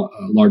 or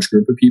a large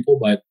group of people.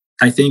 But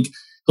I think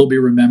he'll be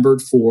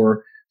remembered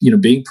for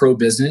being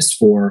pro-business,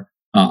 for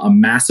a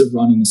massive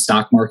run in the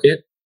stock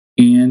market.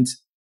 And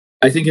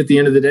I think at the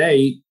end of the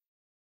day,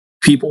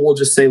 people will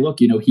just say, look,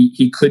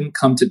 he couldn't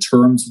come to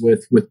terms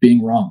with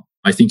being wrong.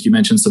 I think you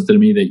mentioned something to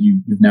me that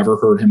you've never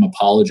heard him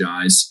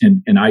apologize.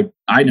 And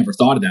I never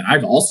thought of that.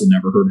 I've also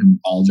never heard him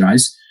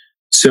apologize.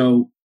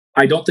 So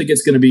I don't think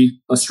it's going to be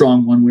a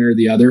strong one way or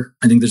the other.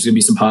 I think there's going to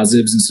be some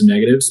positives and some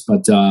negatives,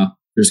 but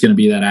there's going to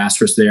be that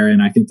asterisk there.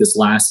 And I think this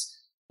last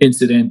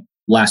incident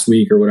last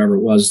week or whatever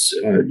it was,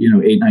 8,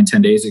 9,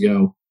 10 days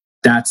ago,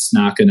 that's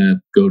not going to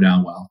go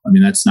down well. I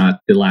mean, that's not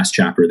the last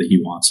chapter that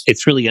he wants.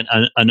 It's really an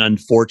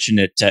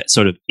unfortunate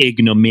sort of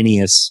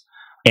ignominious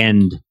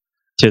end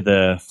to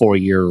the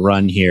 4-year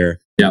run here.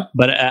 Yeah.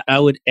 But I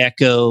would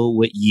echo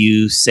what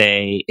you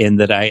say in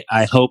that I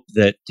hope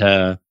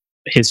that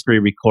history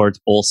records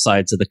both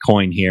sides of the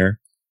coin here.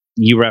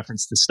 You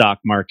referenced the stock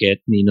market.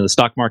 The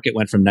stock market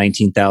went from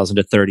 19,000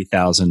 to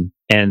 30,000,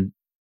 and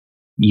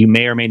you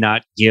may or may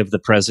not give the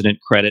president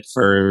credit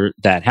for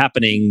that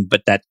happening,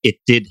 but that it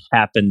did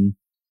happen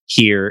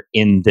here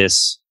in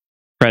this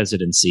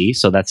presidency.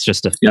 So that's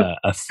just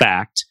a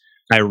fact.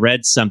 I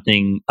read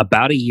something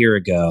about a year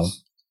ago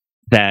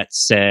that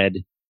said,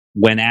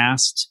 when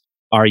asked,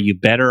 are you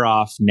better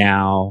off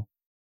now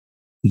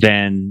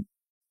than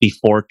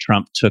before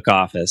Trump took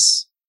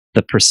office?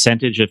 The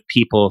percentage of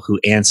people who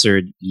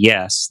answered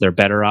yes, they're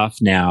better off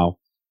now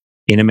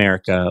in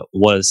America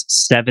was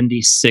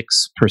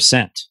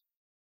 76%.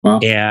 Wow.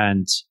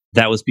 And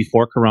that was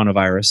before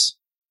coronavirus,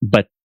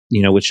 but,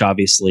 which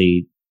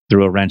obviously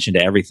threw a wrench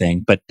into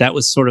everything. But that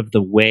was sort of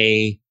the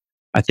way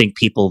I think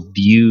people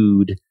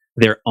viewed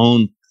their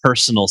own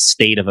personal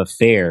state of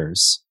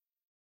affairs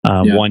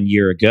 1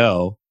 year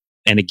ago.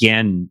 And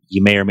again,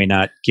 you may or may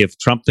not give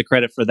Trump the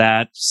credit for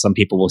that. Some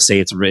people will say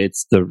it's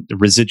the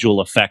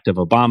residual effect of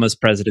Obama's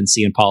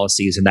presidency and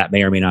policies, and that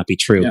may or may not be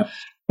true. Yeah.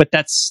 But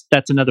that's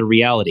another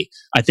reality.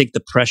 I think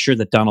the pressure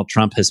that Donald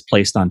Trump has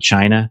placed on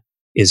China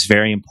is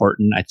very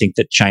important. I think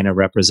that China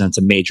represents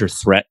a major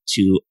threat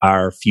to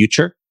our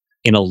future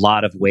in a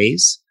lot of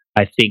ways.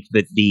 I think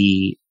that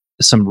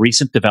some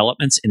recent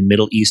developments in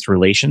Middle East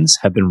relations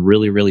have been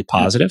really, really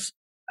positive.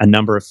 A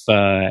number of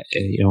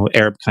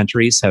Arab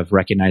countries have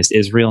recognized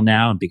Israel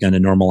now and begun to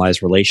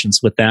normalize relations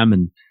with them,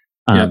 and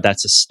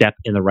that's a step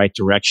in the right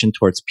direction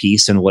towards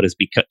peace and what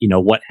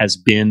has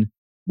been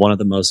one of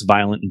the most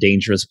violent and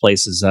dangerous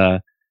places,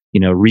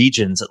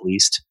 regions at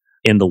least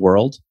in the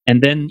world.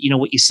 And then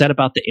what you said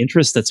about the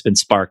interest that's been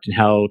sparked and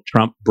how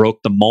Trump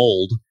broke the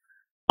mold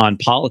on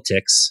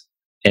politics,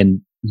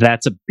 and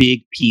that's a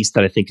big piece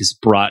that I think has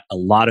brought a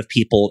lot of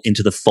people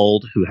into the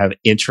fold who have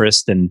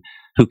interest and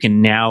who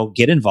can now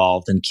get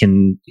involved and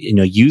can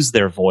use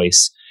their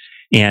voice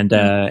and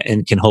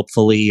can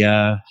hopefully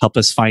help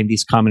us find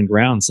these common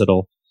grounds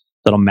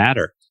that'll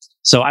matter.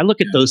 So I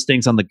look at those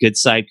things on the good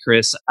side,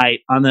 Chris.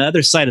 On the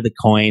other side of the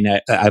coin,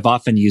 I've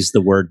often used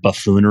the word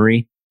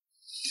buffoonery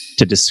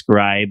to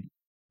describe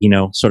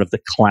sort of the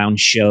clown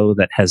show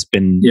that has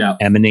been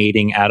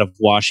emanating out of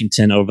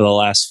Washington over the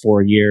last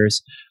 4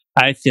 years.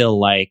 I feel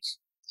like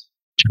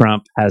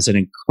Trump has an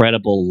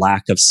incredible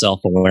lack of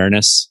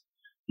self-awareness.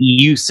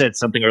 You said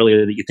something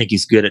earlier that you think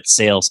he's good at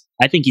sales.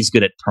 I think he's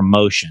good at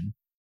promotion.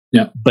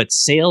 Yeah. But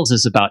sales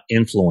is about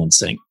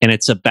influencing, and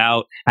it's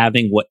about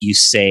having what you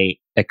say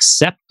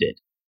accepted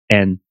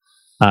and,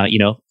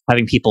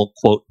 having people,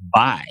 quote,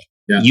 buy.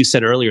 Yeah. You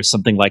said earlier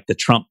something like the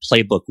Trump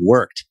playbook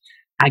worked.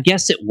 I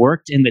guess it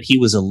worked in that he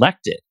was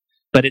elected,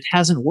 but it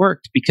hasn't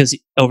worked because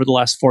over the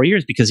last 4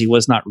 years, because he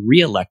was not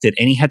reelected,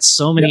 and he had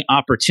so many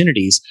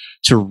opportunities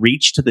to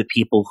reach to the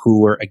people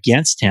who were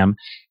against him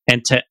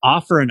and to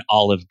offer an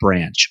olive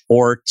branch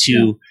or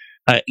to,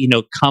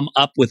 come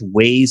up with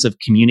ways of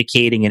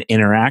communicating and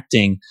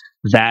interacting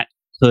that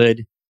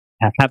could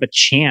have a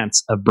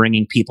chance of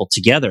bringing people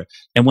together.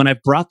 And when I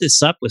brought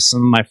this up with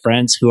some of my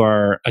friends who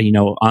are,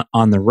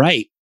 on the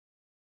right,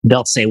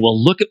 they'll say, well,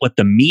 look at what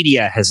the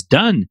media has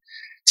done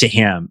to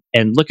him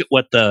and look at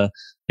what the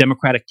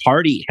Democratic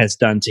Party has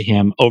done to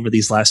him over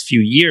these last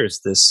few years.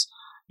 This,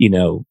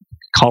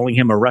 calling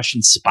him a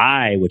Russian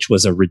spy, which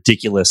was a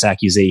ridiculous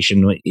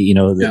accusation,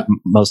 that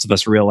most of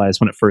us realized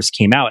when it first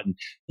came out. And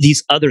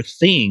these other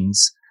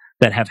things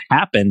that have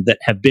happened that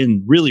have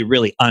been really,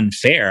 really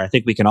unfair. I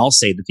think we can all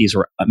say that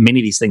many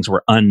of these things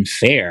were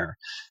unfair,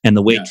 and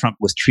the way Trump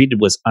was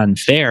treated was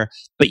unfair.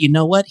 But you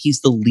know what?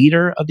 He's the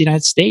leader of the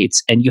United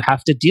States, and you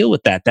have to deal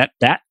with that.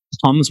 That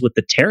comes with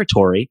the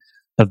territory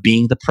of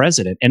being the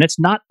president. And it's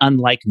not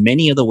unlike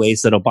many of the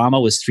ways that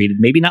Obama was treated,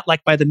 maybe not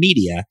like by the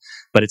media,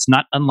 but it's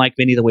not unlike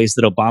many of the ways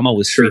that Obama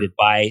was treated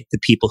by the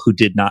people who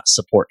did not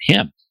support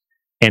him.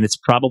 And it's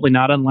probably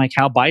not unlike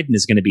how Biden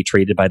is going to be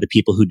treated by the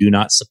people who do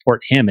not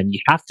support him. And you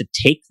have to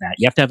take that.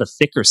 You have to have a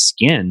thicker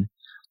skin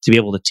to be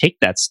able to take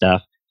that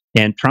stuff.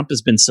 And Trump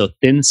has been so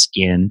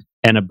thin-skinned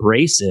and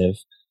abrasive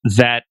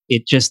that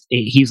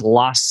he's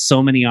lost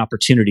so many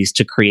opportunities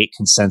to create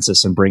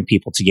consensus and bring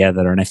people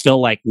together. And I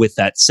feel like with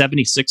that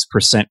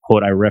 76%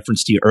 quote I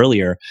referenced to you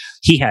earlier,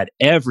 he had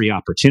every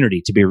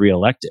opportunity to be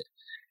reelected.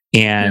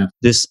 And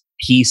this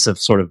piece of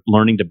sort of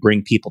learning to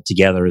bring people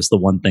together is the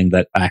one thing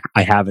that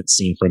I haven't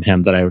seen from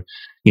him that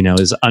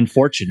is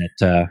unfortunate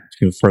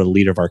for the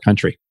leader of our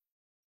country.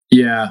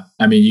 Yeah.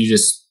 I mean, you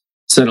just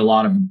said a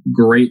lot of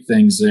great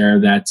things there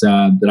that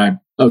I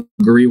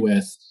agree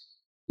with.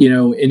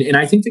 And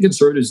I think the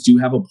conservatives do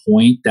have a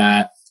point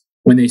that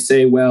when they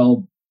say,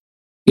 well,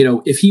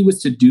 if he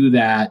was to do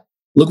that,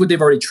 look what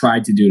they've already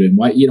tried to do to him.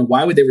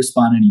 Why would they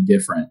respond any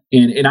different?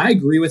 And I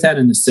agree with that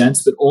in the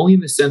sense, but only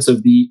in the sense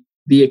of the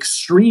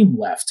extreme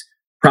left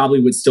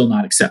probably would still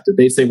not accept it.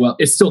 They'd say, well,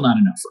 it's still not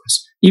enough for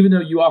us. Even though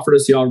you offered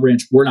us the olive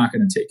branch, we're not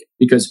going to take it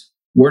because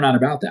we're not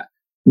about that.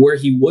 Where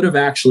he would have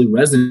actually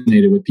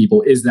resonated with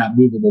people is that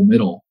movable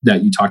middle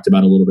that you talked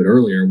about a little bit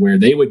earlier, where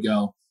they would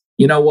go,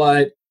 you know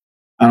what?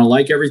 I don't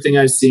like everything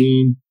I've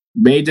seen,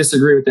 may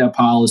disagree with that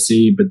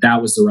policy, but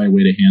that was the right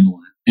way to handle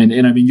it.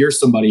 And I mean, you're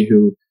somebody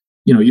who,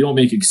 you don't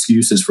make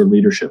excuses for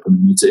leadership. I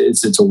mean,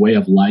 it's a way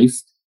of life.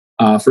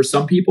 For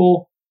some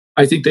people,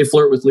 I think they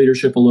flirt with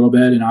leadership a little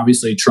bit. And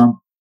obviously Trump,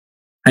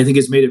 I think,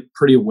 has made it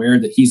pretty aware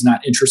that he's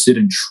not interested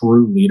in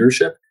true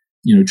leadership,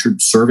 true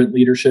servant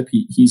leadership.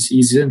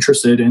 He's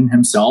interested in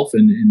himself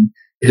and in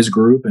his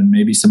group and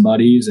maybe some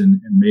buddies and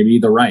maybe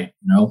the right,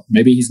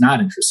 maybe he's not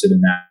interested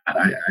in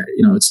that.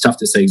 It's tough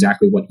to say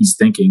exactly what he's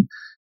thinking,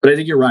 but I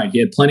think you're right. He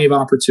had plenty of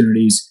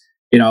opportunities.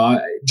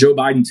 Joe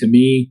Biden, to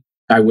me,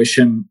 I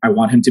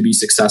want him to be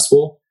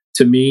successful.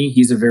 To me,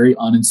 he's a very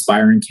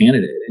uninspiring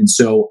candidate. And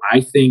so I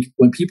think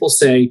when people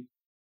say,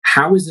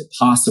 how is it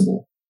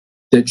possible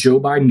that Joe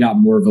Biden got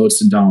more votes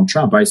than Donald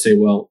Trump? I say,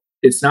 well,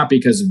 it's not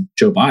because of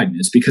Joe Biden.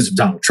 It's because of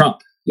Donald Trump.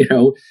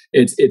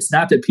 It's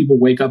not that people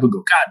wake up and go,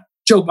 God,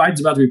 Joe Biden's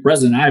about to be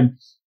president.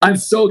 I'm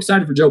so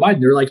excited for Joe Biden.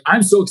 They're like,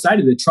 I'm so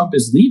excited that Trump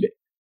is leaving.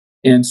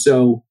 And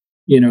so,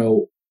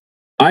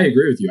 I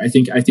agree with you. I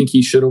think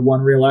he should have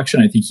won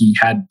re-election. I think he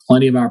had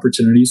plenty of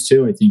opportunities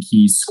to. I think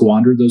he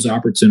squandered those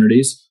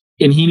opportunities.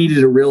 And he needed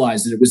to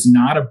realize that it was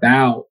not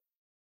about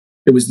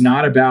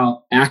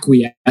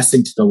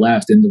acquiescing to the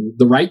left. And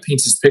the right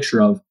paints this picture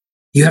of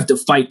you have to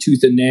fight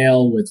tooth and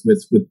nail with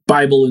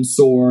Bible and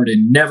sword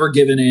and never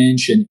give an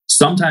inch. And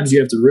sometimes you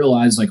have to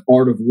realize, like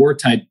art of war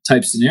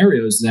type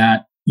scenarios,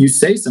 that you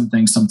say some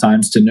things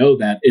sometimes to know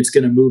that it's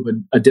going to move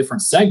a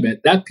different segment.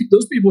 That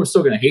those people are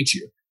still going to hate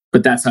you,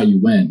 but that's how you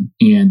win.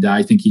 And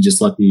I think he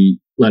just let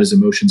his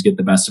emotions get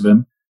the best of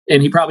him.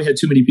 And he probably had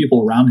too many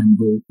people around him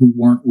who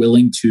weren't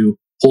willing to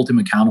hold him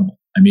accountable.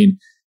 I mean,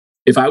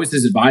 if I was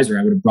his advisor,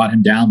 I would have brought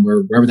him down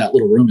wherever that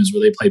little room is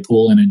where they play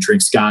pool and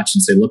drink scotch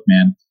and say, look,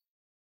 man,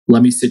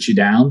 let me sit you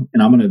down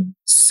and I'm going to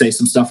say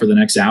some stuff for the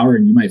next hour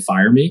and you might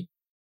fire me,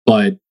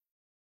 but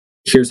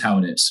here's how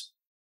it is.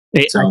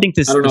 I think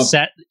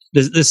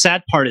the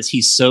sad part is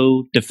he's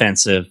so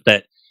defensive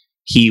that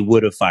he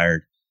would have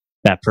fired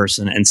that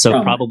person. And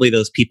so probably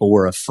those people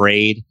were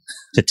afraid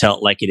to tell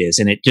it like it is.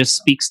 And it just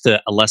speaks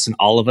to a lesson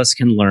all of us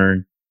can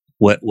learn,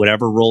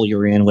 whatever role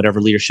you're in,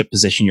 whatever leadership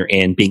position you're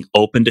in, being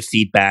open to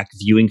feedback,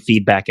 viewing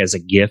feedback as a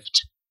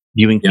gift,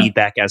 viewing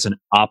feedback as an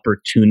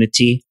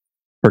opportunity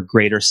for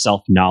greater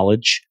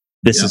self-knowledge.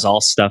 This is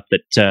all stuff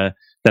that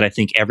I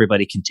think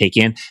everybody can take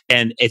in.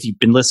 And if you've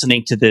been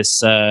listening to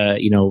this,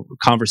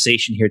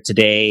 conversation here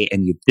today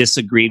and you've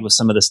disagreed with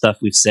some of the stuff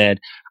we've said,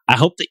 I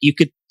hope that you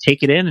could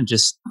take it in and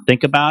just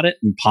think about it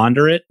and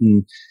ponder it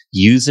and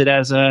use it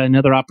as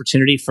another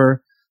opportunity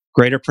for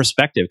greater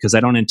perspective. Because I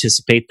don't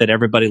anticipate that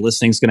everybody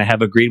listening is going to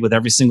have agreed with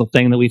every single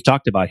thing that we've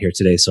talked about here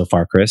today so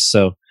far, Chris.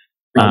 So,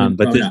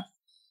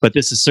 but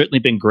this has certainly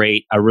been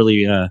great. I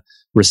really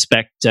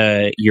respect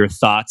your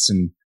thoughts,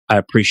 and I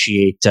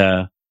appreciate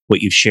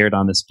what you've shared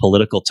on this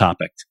political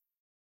topic.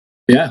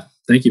 Yeah,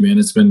 thank you, man.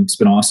 It's been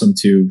awesome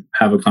to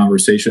have a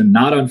conversation,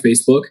 not on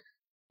Facebook,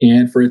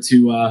 and for it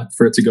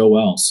to go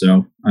well.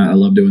 So I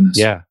love doing this.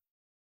 Yeah.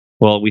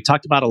 Well, we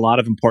talked about a lot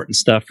of important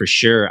stuff for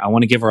sure. I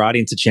want to give our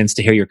audience a chance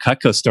to hear your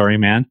Cutco story,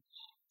 man.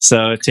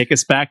 So take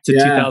us back to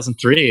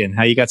 2003 and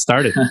how you got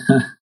started.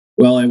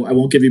 Well, I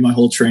won't give you my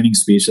whole training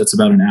speech. That's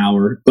about an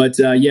hour. But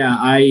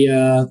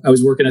I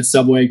was working at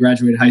Subway,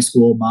 graduated high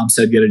school. Mom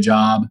said, get a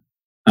job.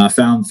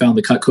 Found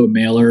the Cutco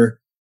mailer.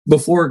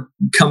 Before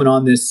coming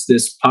on this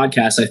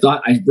podcast,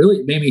 it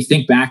really made me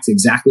think back to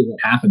exactly what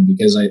happened,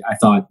 because I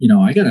thought,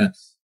 I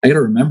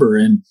gotta remember.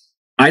 And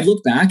I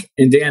look back,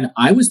 and Dan,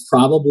 I was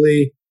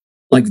probably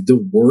like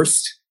the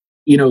worst,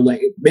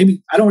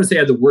 maybe I don't want to say I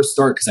had the worst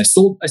start, because I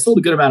sold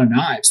a good amount of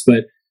knives,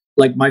 but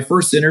like my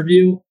first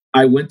interview,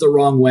 I went the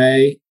wrong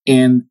way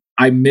and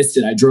I missed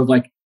it. I drove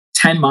like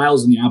 10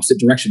 miles in the opposite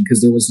direction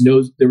because there was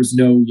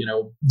no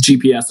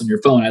GPS on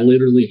your phone. I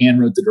literally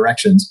handwrote the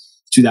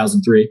directions,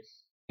 2003,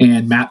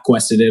 and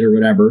MapQuested it or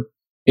whatever.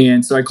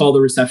 And so I called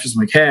the receptionist.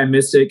 I'm like, hey, I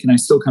missed it. Can I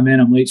still come in?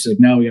 I'm late. She's like,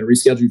 no, we got to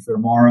reschedule you for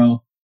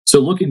tomorrow. So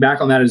looking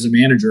back on that as a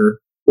manager,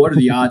 what are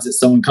the odds that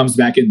someone comes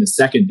back in the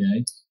second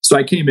day? So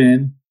I came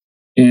in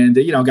and,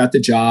 got the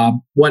job,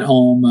 went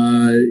home,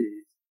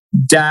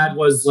 Dad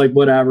was like,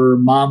 whatever.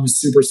 Mom was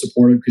super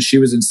supportive because she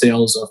was in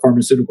sales,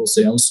 pharmaceutical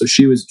sales. So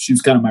she was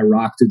kind of my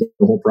rock through the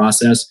whole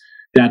process.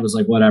 Dad was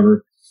like,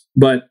 whatever.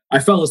 But I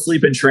fell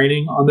asleep in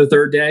training on the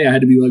third day. I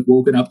had to be like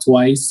woken up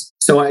twice.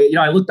 So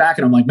I look back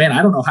and I'm like, man,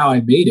 I don't know how I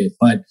made it,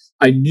 but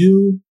I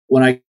knew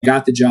when I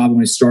got the job,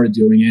 when I started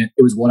doing it,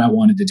 it was what I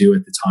wanted to do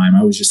at the time.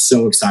 I was just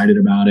so excited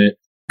about it.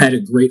 I had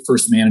a great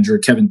first manager,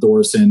 Kevin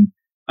Thorson,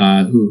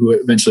 who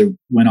eventually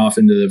went off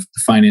into the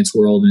finance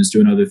world and is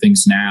doing other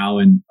things now.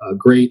 And a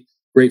great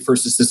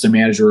first assistant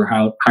manager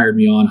hired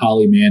me on,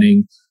 Holly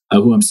Manning,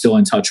 who I'm still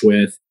in touch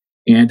with.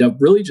 And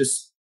really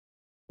just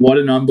what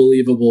an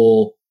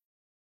unbelievable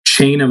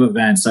chain of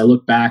events. I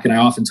look back and I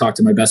often talk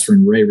to my best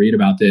friend, Ray Reed,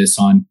 about this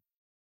on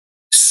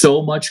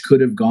so much could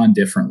have gone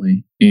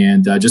differently.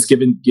 And just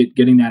getting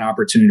that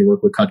opportunity to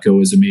work with Cutco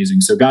was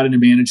amazing. So got into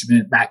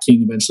management. Matt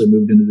King eventually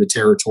moved into the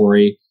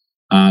territory.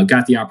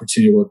 Got the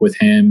opportunity to work with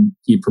him.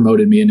 He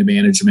promoted me into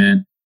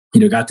management.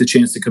 Got the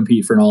chance to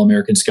compete for an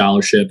All-American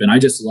scholarship. And I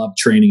just loved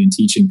training and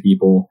teaching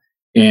people.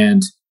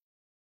 And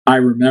I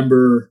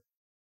remember,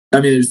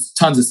 there's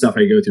tons of stuff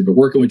I go through, but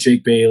working with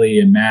Jake Bailey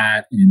and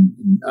Matt and,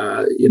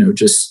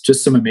 just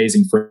some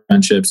amazing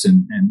friendships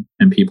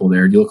and people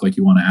there. You look like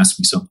you want to ask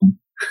me something.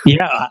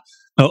 Yeah.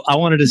 I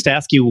wanted to just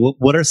ask you,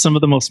 what are some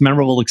of the most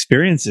memorable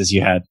experiences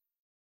you had?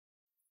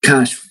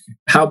 Gosh,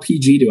 how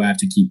PG do I have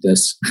to keep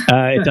this?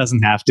 It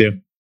doesn't have to.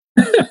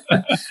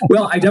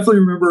 Well, I definitely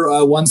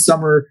remember one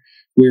summer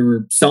we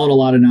were selling a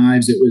lot of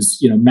knives. It was,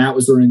 Matt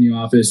was running the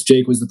office.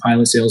 Jake was the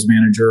pilot sales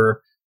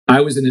manager.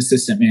 I was an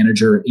assistant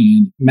manager,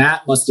 and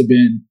Matt must have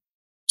been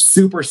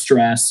super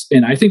stressed.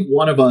 And I think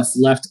one of us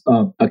left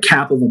a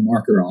cap of a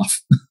marker off.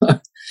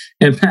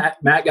 And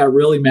Matt got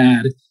really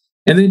mad.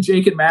 And then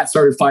Jake and Matt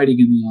started fighting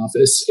in the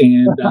office,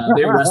 and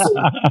they wrestled.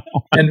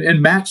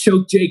 And Matt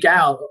choked Jake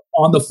out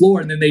on the floor,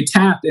 and then they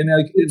tapped. And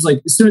it was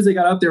like as soon as they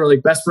got up, they were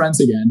like best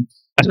friends again.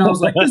 And I was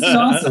like, "This is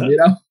awesome,"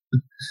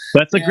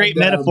 That's a great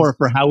metaphor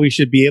for how we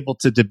should be able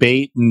to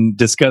debate and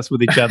discuss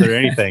with each other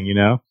anything,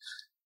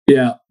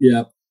 Yeah.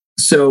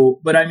 So,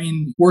 but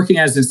working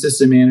as an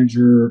assistant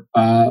manager,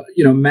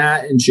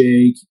 Matt and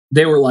Jake,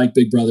 they were like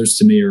big brothers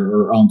to me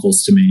or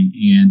uncles to me,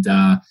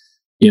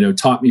 and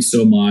taught me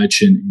so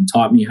much and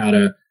taught me how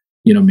to,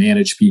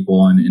 manage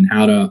people and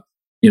how to,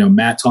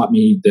 Matt taught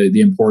me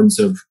the importance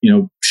of,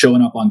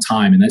 showing up on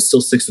time. And that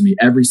still sticks with me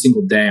every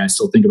single day. I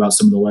still think about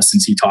some of the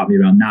lessons he taught me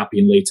about not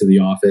being late to the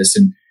office.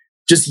 And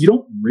just, you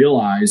don't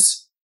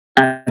realize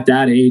at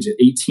that age, at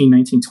 18,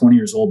 19, 20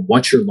 years old,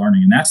 what you're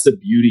learning. And that's the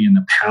beauty and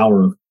the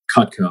power of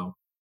Cutco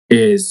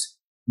is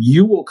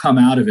you will come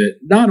out of it,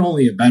 not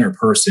only a better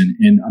person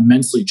and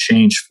immensely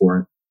changed for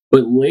it,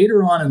 but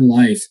later on in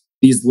life,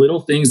 these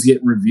little things get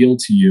revealed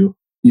to you,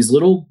 these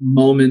little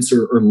moments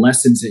or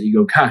lessons that you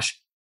go, gosh,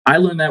 I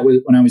learned that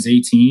when I was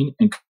 18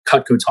 and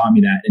Cutco taught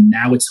me that. And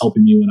now it's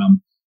helping me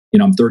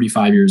when I'm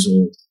 35 years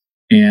old.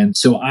 And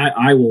so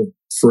I will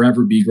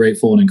forever be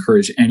grateful and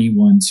encourage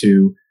anyone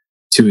to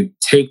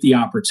take the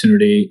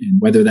opportunity, and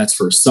whether that's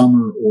for a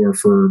summer or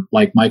for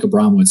like Mike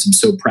Abramowitz. I'm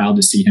so proud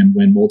to see him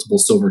win multiple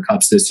silver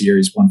cups this year.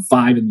 He's won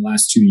 5 in the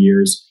last 2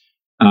 years.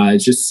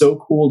 It's just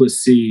so cool to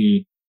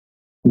see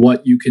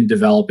what you can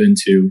develop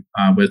into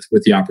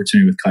with the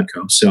opportunity with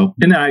Cutco. So,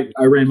 and then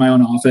I ran my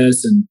own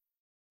office, and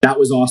that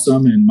was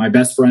awesome. And my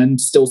best friend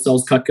still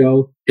sells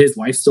Cutco. His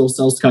wife still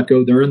sells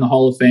Cutco. They're in the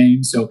Hall of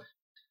Fame. So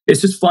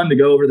it's just fun to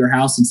go over to their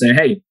house and say,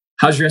 "Hey,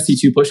 how's your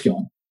SC2 push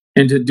going?"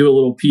 And to do a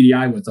little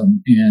PDI with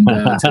them and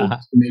to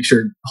make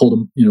sure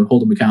hold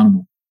them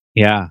accountable.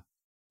 Yeah,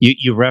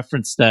 you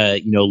referenced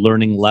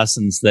learning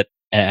lessons that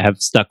have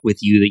stuck with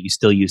you that you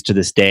still use to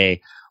this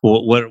day.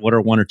 What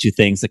are one or two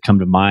things that come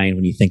to mind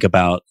when you think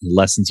about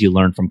lessons you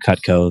learned from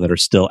Cutco that are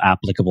still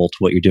applicable to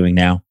what you're doing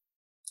now?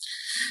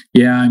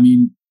 Yeah,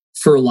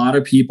 for a lot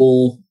of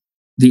people,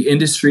 the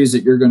industries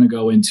that you're going to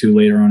go into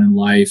later on in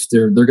life,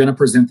 they're going to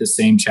present the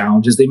same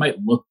challenges. They might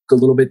look a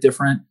little bit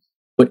different,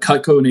 but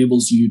Cutco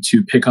enables you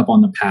to pick up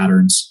on the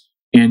patterns.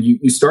 And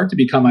you start to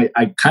become,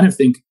 I kind of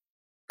think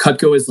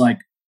Cutco is like,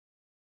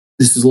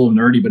 this is a little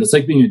nerdy, but it's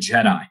like being a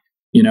Jedi.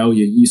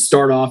 You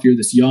start off, you're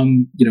this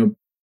young,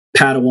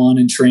 Padawan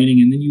in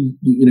training, and then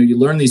you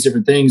learn these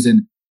different things.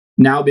 And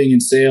now being in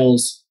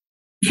sales,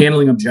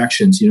 handling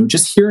objections,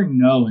 just hearing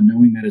no and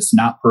knowing that it's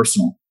not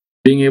personal,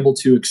 being able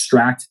to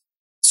extract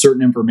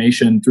certain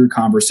information through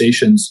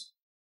conversations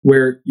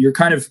where you're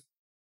kind of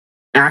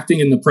acting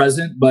in the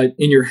present, but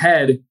in your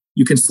head,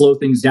 you can slow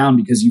things down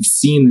because you've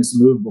seen this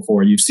move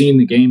before, you've seen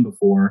the game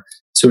before.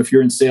 So if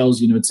you're in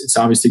sales, it's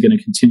obviously going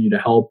to continue to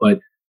help. But,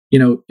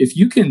 if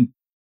you can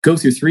go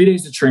through 3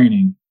 days of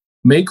training,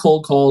 make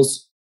cold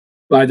calls,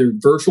 either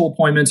virtual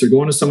appointments or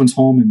go into someone's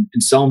home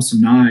and sell them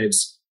some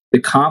knives, the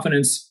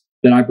confidence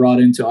that I brought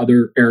into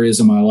other areas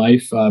of my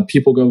life,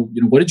 people go,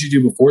 what did you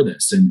do before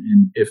this?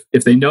 And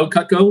if they know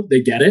Cutco,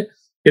 they get it.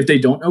 If they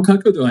don't know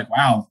Cutco, they're like,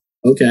 wow,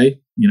 okay.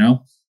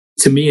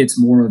 To me, it's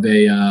more of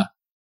a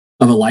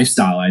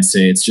lifestyle. I'd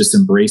say it's just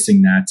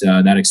embracing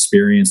that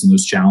experience and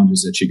those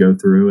challenges that you go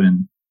through.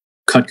 And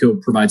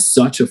Cutco provides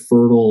such a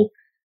fertile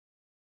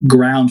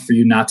ground for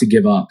you not to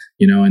give up,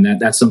 and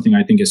that's something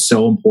I think is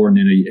so important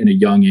in a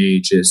young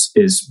age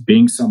is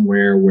being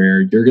somewhere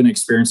where you're going to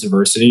experience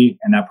adversity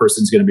and that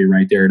person's going to be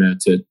right there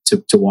to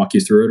walk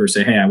you through it or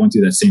say, hey, I went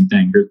through that same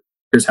thing.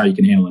 Here's how you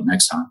can handle it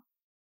next time.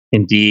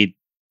 Indeed,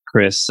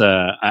 Chris,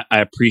 I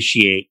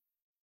appreciate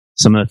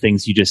some of the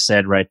things you just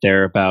said right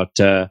there about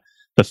the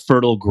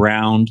fertile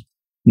ground,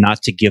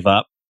 not to give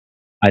up.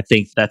 I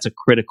think that's a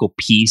critical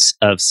piece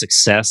of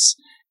success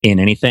in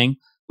anything.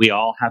 We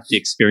all have to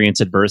experience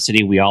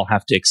adversity. We all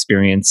have to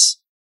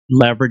experience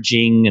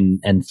leveraging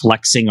and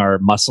flexing our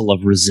muscle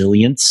of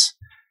resilience.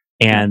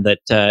 And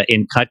that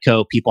in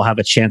Cutco, people have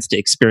a chance to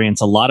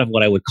experience a lot of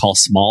what I would call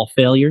small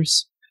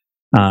failures.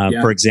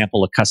 For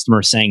example, a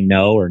customer saying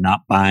no or not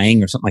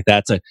buying or something like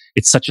that.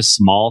 It's such a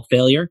small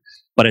failure,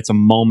 but it's a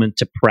moment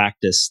to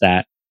practice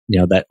that,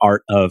 that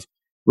art of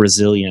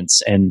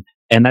resilience. And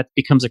that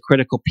becomes a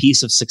critical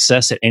piece of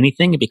success at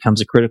anything. It becomes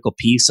a critical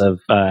piece of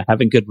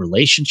having good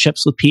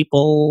relationships with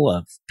people.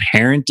 Of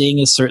parenting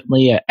is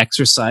certainly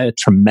a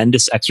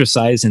tremendous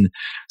exercise in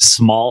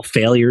small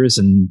failures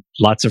and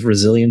lots of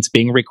resilience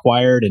being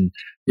required. And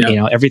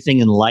everything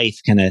in life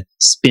kind of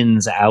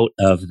spins out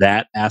of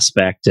that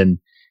aspect. And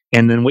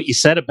then what you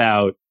said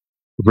about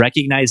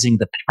recognizing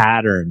the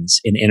patterns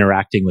in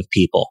interacting with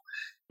people,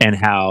 and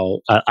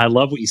how I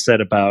love what you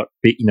said about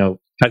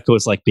Cutco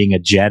is like being a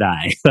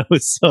Jedi. That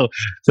was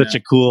such a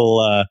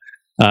cool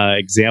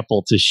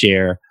example to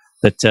share.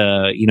 That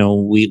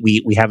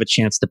we have a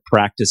chance to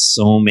practice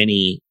so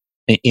many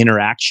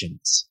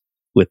interactions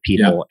with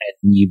people,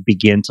 and you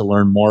begin to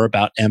learn more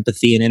about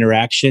empathy and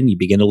interaction. You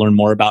begin to learn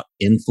more about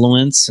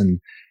influence, and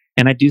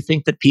I do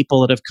think that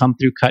people that have come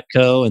through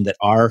Cutco and that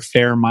are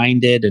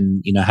fair-minded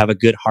and have a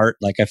good heart,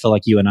 like I feel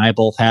like you and I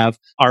both have,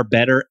 are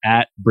better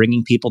at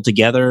bringing people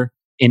together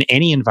in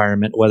any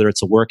environment, whether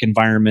it's a work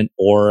environment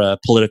or a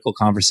political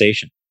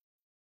conversation.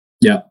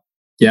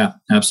 Yeah,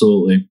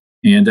 absolutely.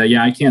 And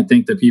I can't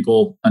thank the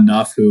people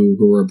enough who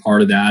were a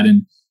part of that.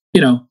 And,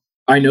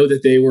 I know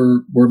that they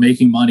were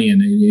making money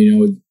and,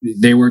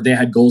 they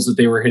had goals that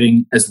they were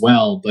hitting as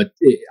well. But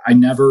I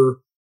never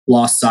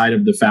lost sight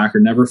of the fact or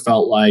never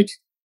felt like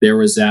there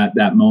was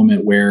that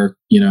moment where,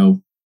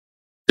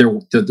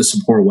 the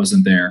support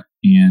wasn't there.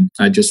 And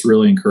I just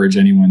really encourage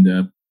anyone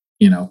to,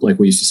 like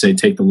we used to say,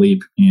 take the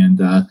leap and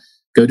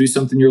go do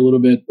something you're a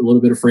little bit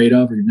afraid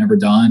of or you've never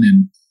done,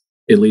 and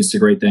it leads to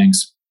great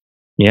things.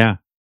 Yeah,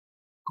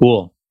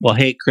 cool. Well,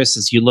 hey, Chris,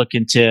 as you look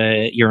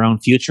into your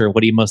own future,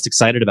 what are you most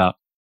excited about?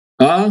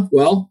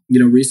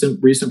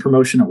 Recent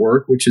promotion at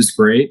work, which is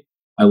great.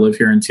 I live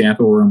here in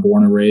Tampa, where I'm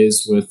born and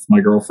raised with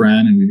my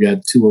girlfriend, and we've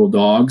got 2 little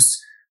dogs.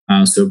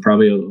 So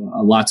probably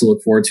a lot to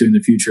look forward to in the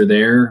future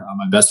there.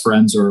 My best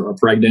friends are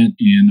pregnant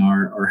and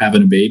are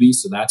having a baby,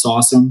 so that's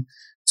awesome.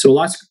 So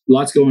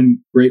lots going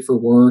great for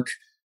work.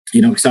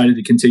 Excited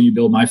to continue to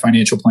build my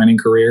financial planning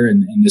career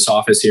in this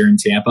office here in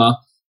Tampa.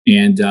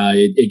 And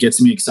it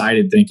gets me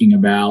excited thinking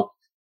about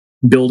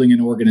building an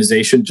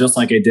organization just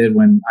like I did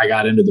when I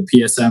got into the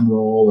PSM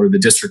role or the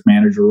district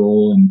manager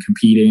role and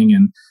competing.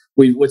 And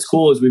what's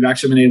cool is we've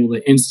actually been able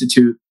to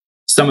institute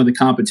some of the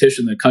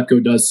competition that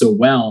Cutco does so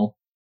well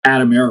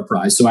at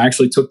Ameriprise. So I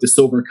actually took the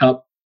Silver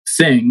Cup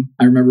thing.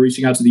 I remember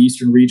reaching out to the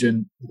Eastern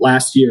region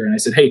last year and I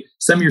said, hey,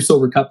 send me your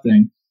Silver Cup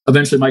thing.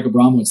 Eventually, Mike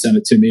Abramowitz sent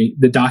it to me,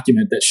 the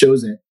document that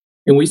shows it.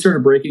 And we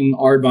started breaking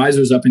our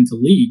advisors up into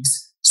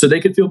leagues so they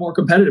could feel more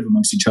competitive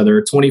amongst each other.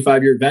 A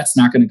 25-year vet's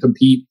not going to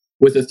compete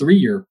with a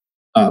 3-year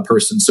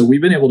person. So we've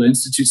been able to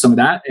institute some of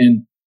that,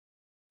 and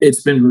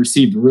it's been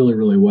received really,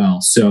 really well.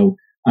 So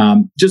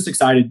just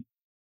excited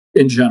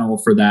in general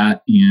for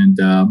that,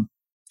 and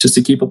just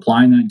to keep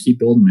applying that and keep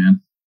building,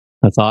 man.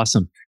 That's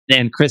awesome.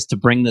 And Chris, to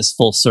bring this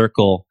full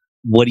circle,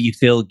 what do you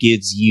feel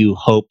gives you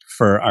hope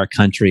for our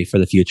country for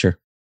the future?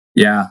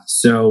 Yeah.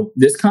 So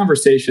this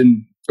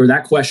conversation or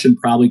that question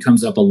probably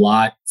comes up a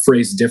lot,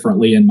 phrased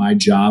differently in my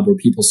job, where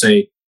people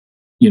say,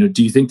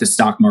 do you think the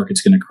stock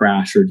market's going to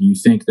crash? Or do you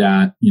think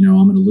that, I'm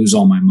going to lose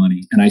all my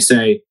money? And I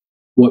say,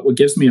 what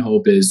gives me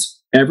hope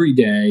is every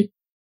day,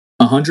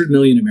 100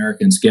 million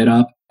Americans get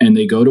up and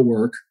they go to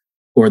work,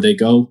 or they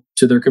go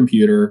to their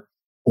computer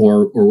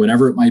or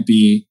whatever it might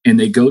be, and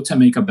they go to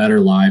make a better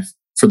life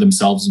for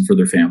themselves and for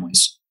their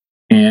families.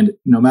 And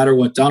no matter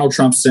what Donald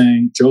Trump's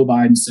saying, Joe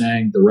Biden's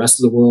saying, the rest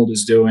of the world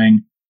is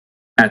doing,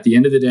 at the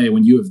end of the day,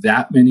 when you have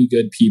that many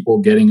good people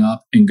getting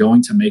up and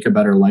going to make a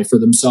better life for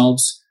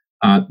themselves,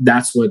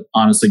 that's what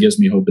honestly gives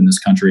me hope in this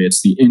country.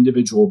 It's the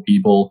individual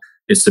people.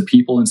 It's the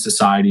people in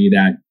society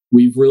that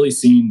we've really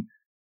seen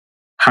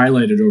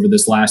highlighted over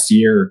this last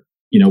year,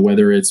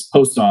 whether it's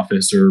post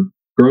office or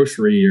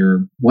grocery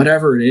or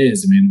whatever it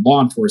is.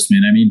 Law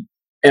enforcement.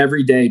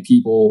 Every day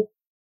people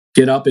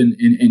get up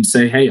and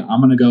say, hey,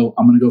 I'm going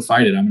to go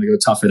fight it. I'm going to go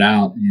tough it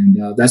out.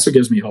 And that's what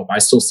gives me hope. I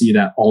still see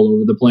that all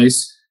over the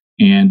place.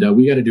 And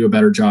we got to do a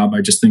better job.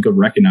 I just think of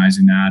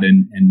recognizing that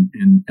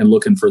and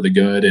looking for the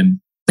good. And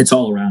it's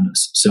all around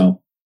us.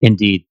 So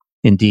Indeed.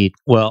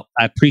 Well,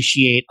 I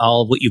appreciate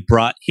all of what you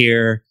brought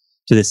here.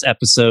 to this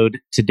episode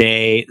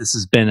today. This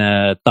has been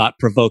a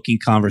thought-provoking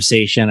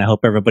conversation. I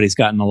hope everybody's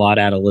gotten a lot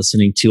out of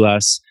listening to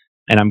us.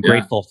 And I'm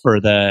grateful for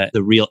the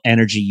real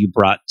energy you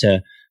brought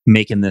to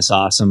making this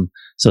awesome.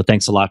 So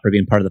thanks a lot for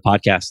being part of the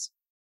podcast.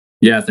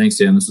 Yeah, thanks,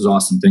 Dan. This was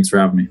awesome. Thanks for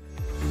having me.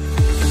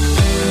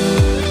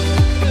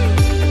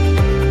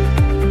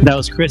 That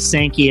was Chris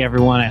Sankey,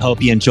 everyone. I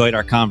hope you enjoyed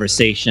our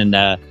conversation.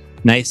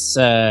 Nice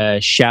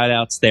shout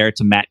outs there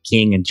to Matt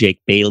King and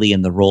Jake Bailey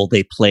and the role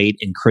they played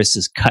in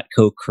Chris's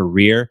Cutco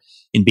career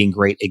in being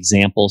great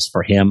examples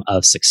for him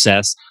of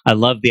success. I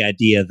love the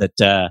idea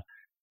that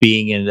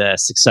being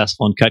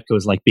successful in Cutco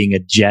is like being a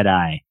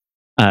Jedi,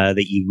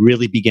 that you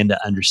really begin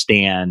to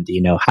understand,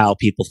 how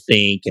people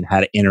think and how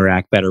to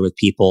interact better with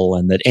people,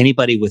 and that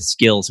anybody with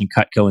skills in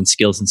Cutco and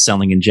skills in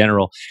selling in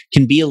general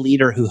can be a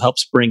leader who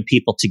helps bring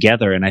people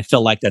together. And I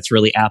feel like that's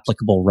really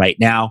applicable right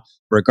now,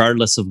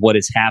 regardless of what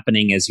is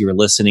happening as you're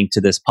listening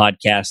to this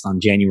podcast on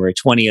January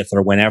 20th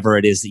or whenever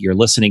it is that you're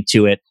listening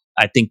to it.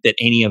 I think that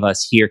any of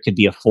us here could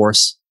be a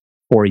force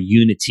for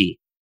unity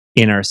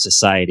in our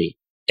society.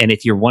 And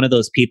if you're one of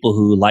those people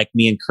who, like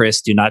me and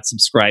Chris, do not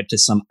subscribe to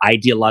some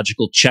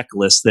ideological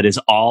checklist that is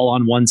all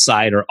on one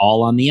side or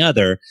all on the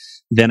other,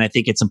 then I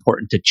think it's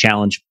important to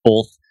challenge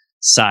both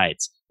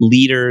sides.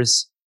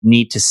 Leaders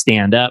need to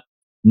stand up,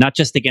 not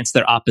just against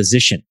their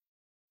opposition,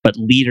 but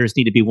leaders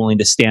need to be willing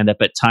to stand up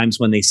at times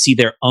when they see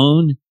their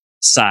own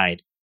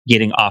side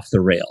getting off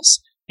the rails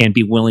and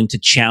be willing to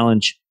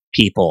challenge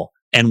people.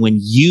 And when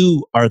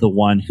you are the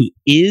one who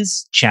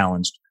is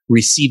challenged,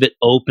 receive it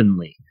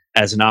openly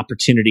as an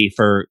opportunity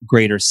for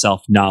greater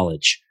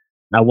self-knowledge.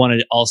 I wanted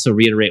to also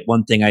reiterate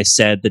one thing I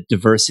said, that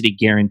diversity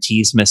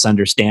guarantees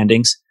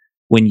misunderstandings.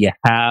 When you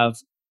have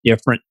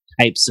different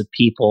types of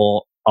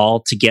people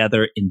all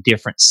together in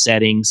different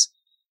settings,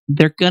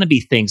 there are going to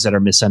be things that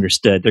are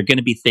misunderstood. There are going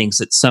to be things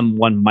that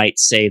someone might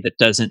say that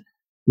doesn't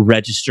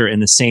register in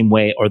the same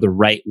way or the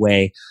right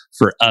way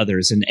for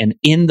others. And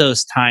in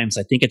those times,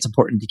 I think it's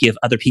important to give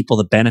other people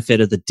the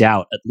benefit of the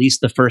doubt, at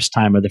least the first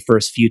time or the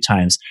first few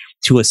times,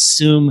 to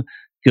assume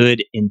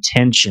good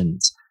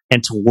intentions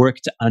and to work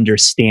to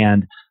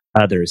understand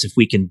others. If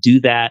we can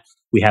do that,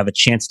 we have a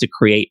chance to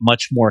create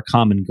much more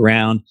common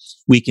ground.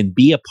 We can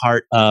be a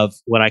part of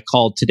what I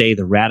called today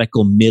the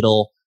radical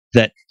middle,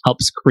 that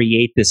helps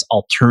create this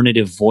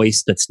alternative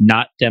voice that's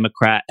not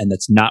Democrat and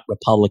that's not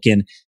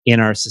Republican in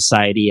our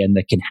society, and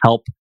that can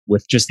help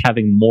with just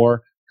having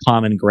more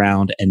common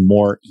ground and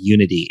more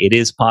unity. It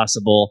is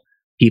possible.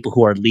 People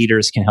who are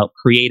leaders can help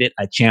create it.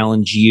 I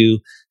challenge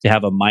you to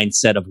have a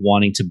mindset of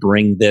wanting to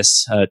bring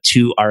this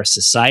to our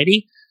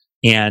society.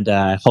 And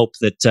I hope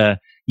that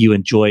you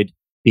enjoyed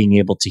being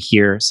able to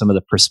hear some of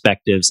the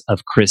perspectives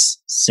of Chris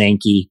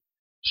Sankey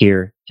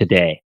here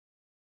today.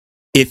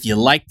 If you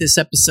like this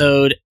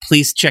episode,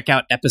 please check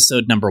out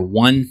episode number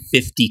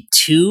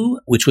 152,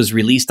 which was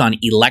released on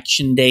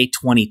Election Day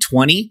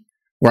 2020,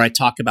 where I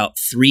talk about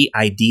 3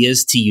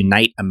 ideas to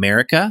unite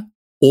America.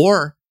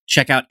 Or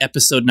check out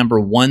episode number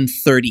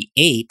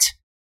 138,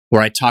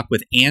 where I talk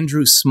with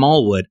Andrew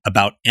Smallwood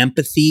about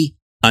empathy,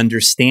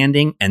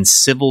 understanding, and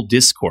civil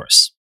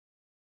discourse.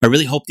 I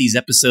really hope these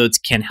episodes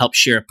can help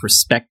share a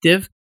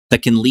perspective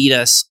that can lead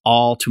us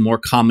all to more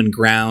common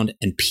ground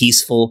and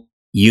peaceful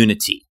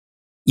unity.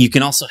 You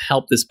can also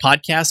help this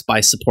podcast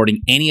by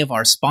supporting any of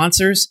our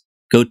sponsors.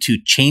 Go to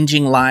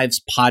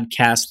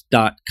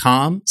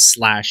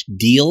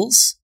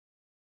changinglivespodcast.com/deals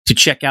to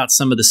check out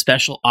some of the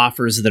special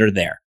offers that are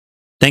there.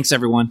 Thanks,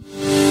 everyone.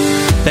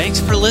 Thanks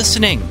for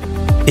listening.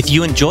 If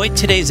you enjoyed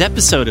today's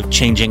episode of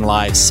Changing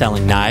Lives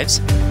Selling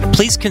Knives,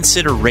 please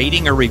consider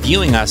rating or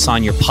reviewing us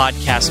on your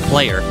podcast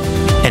player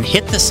and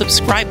hit the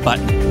subscribe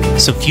button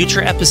so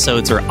future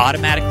episodes are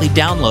automatically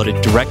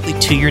downloaded directly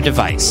to your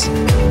device.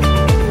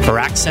 For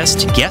access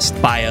to guest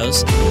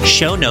bios,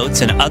 show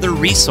notes, and other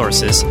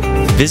resources,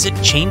 visit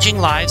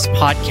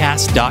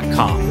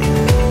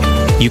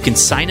changinglivespodcast.com. You can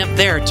sign up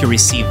there to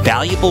receive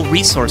valuable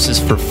resources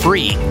for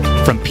free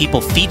from people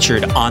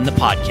featured on the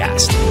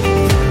podcast.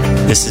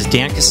 This is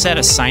Dan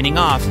Cassetta signing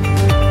off.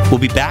 We'll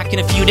be back in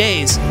a few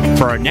days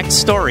for our next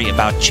story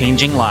about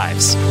changing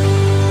lives.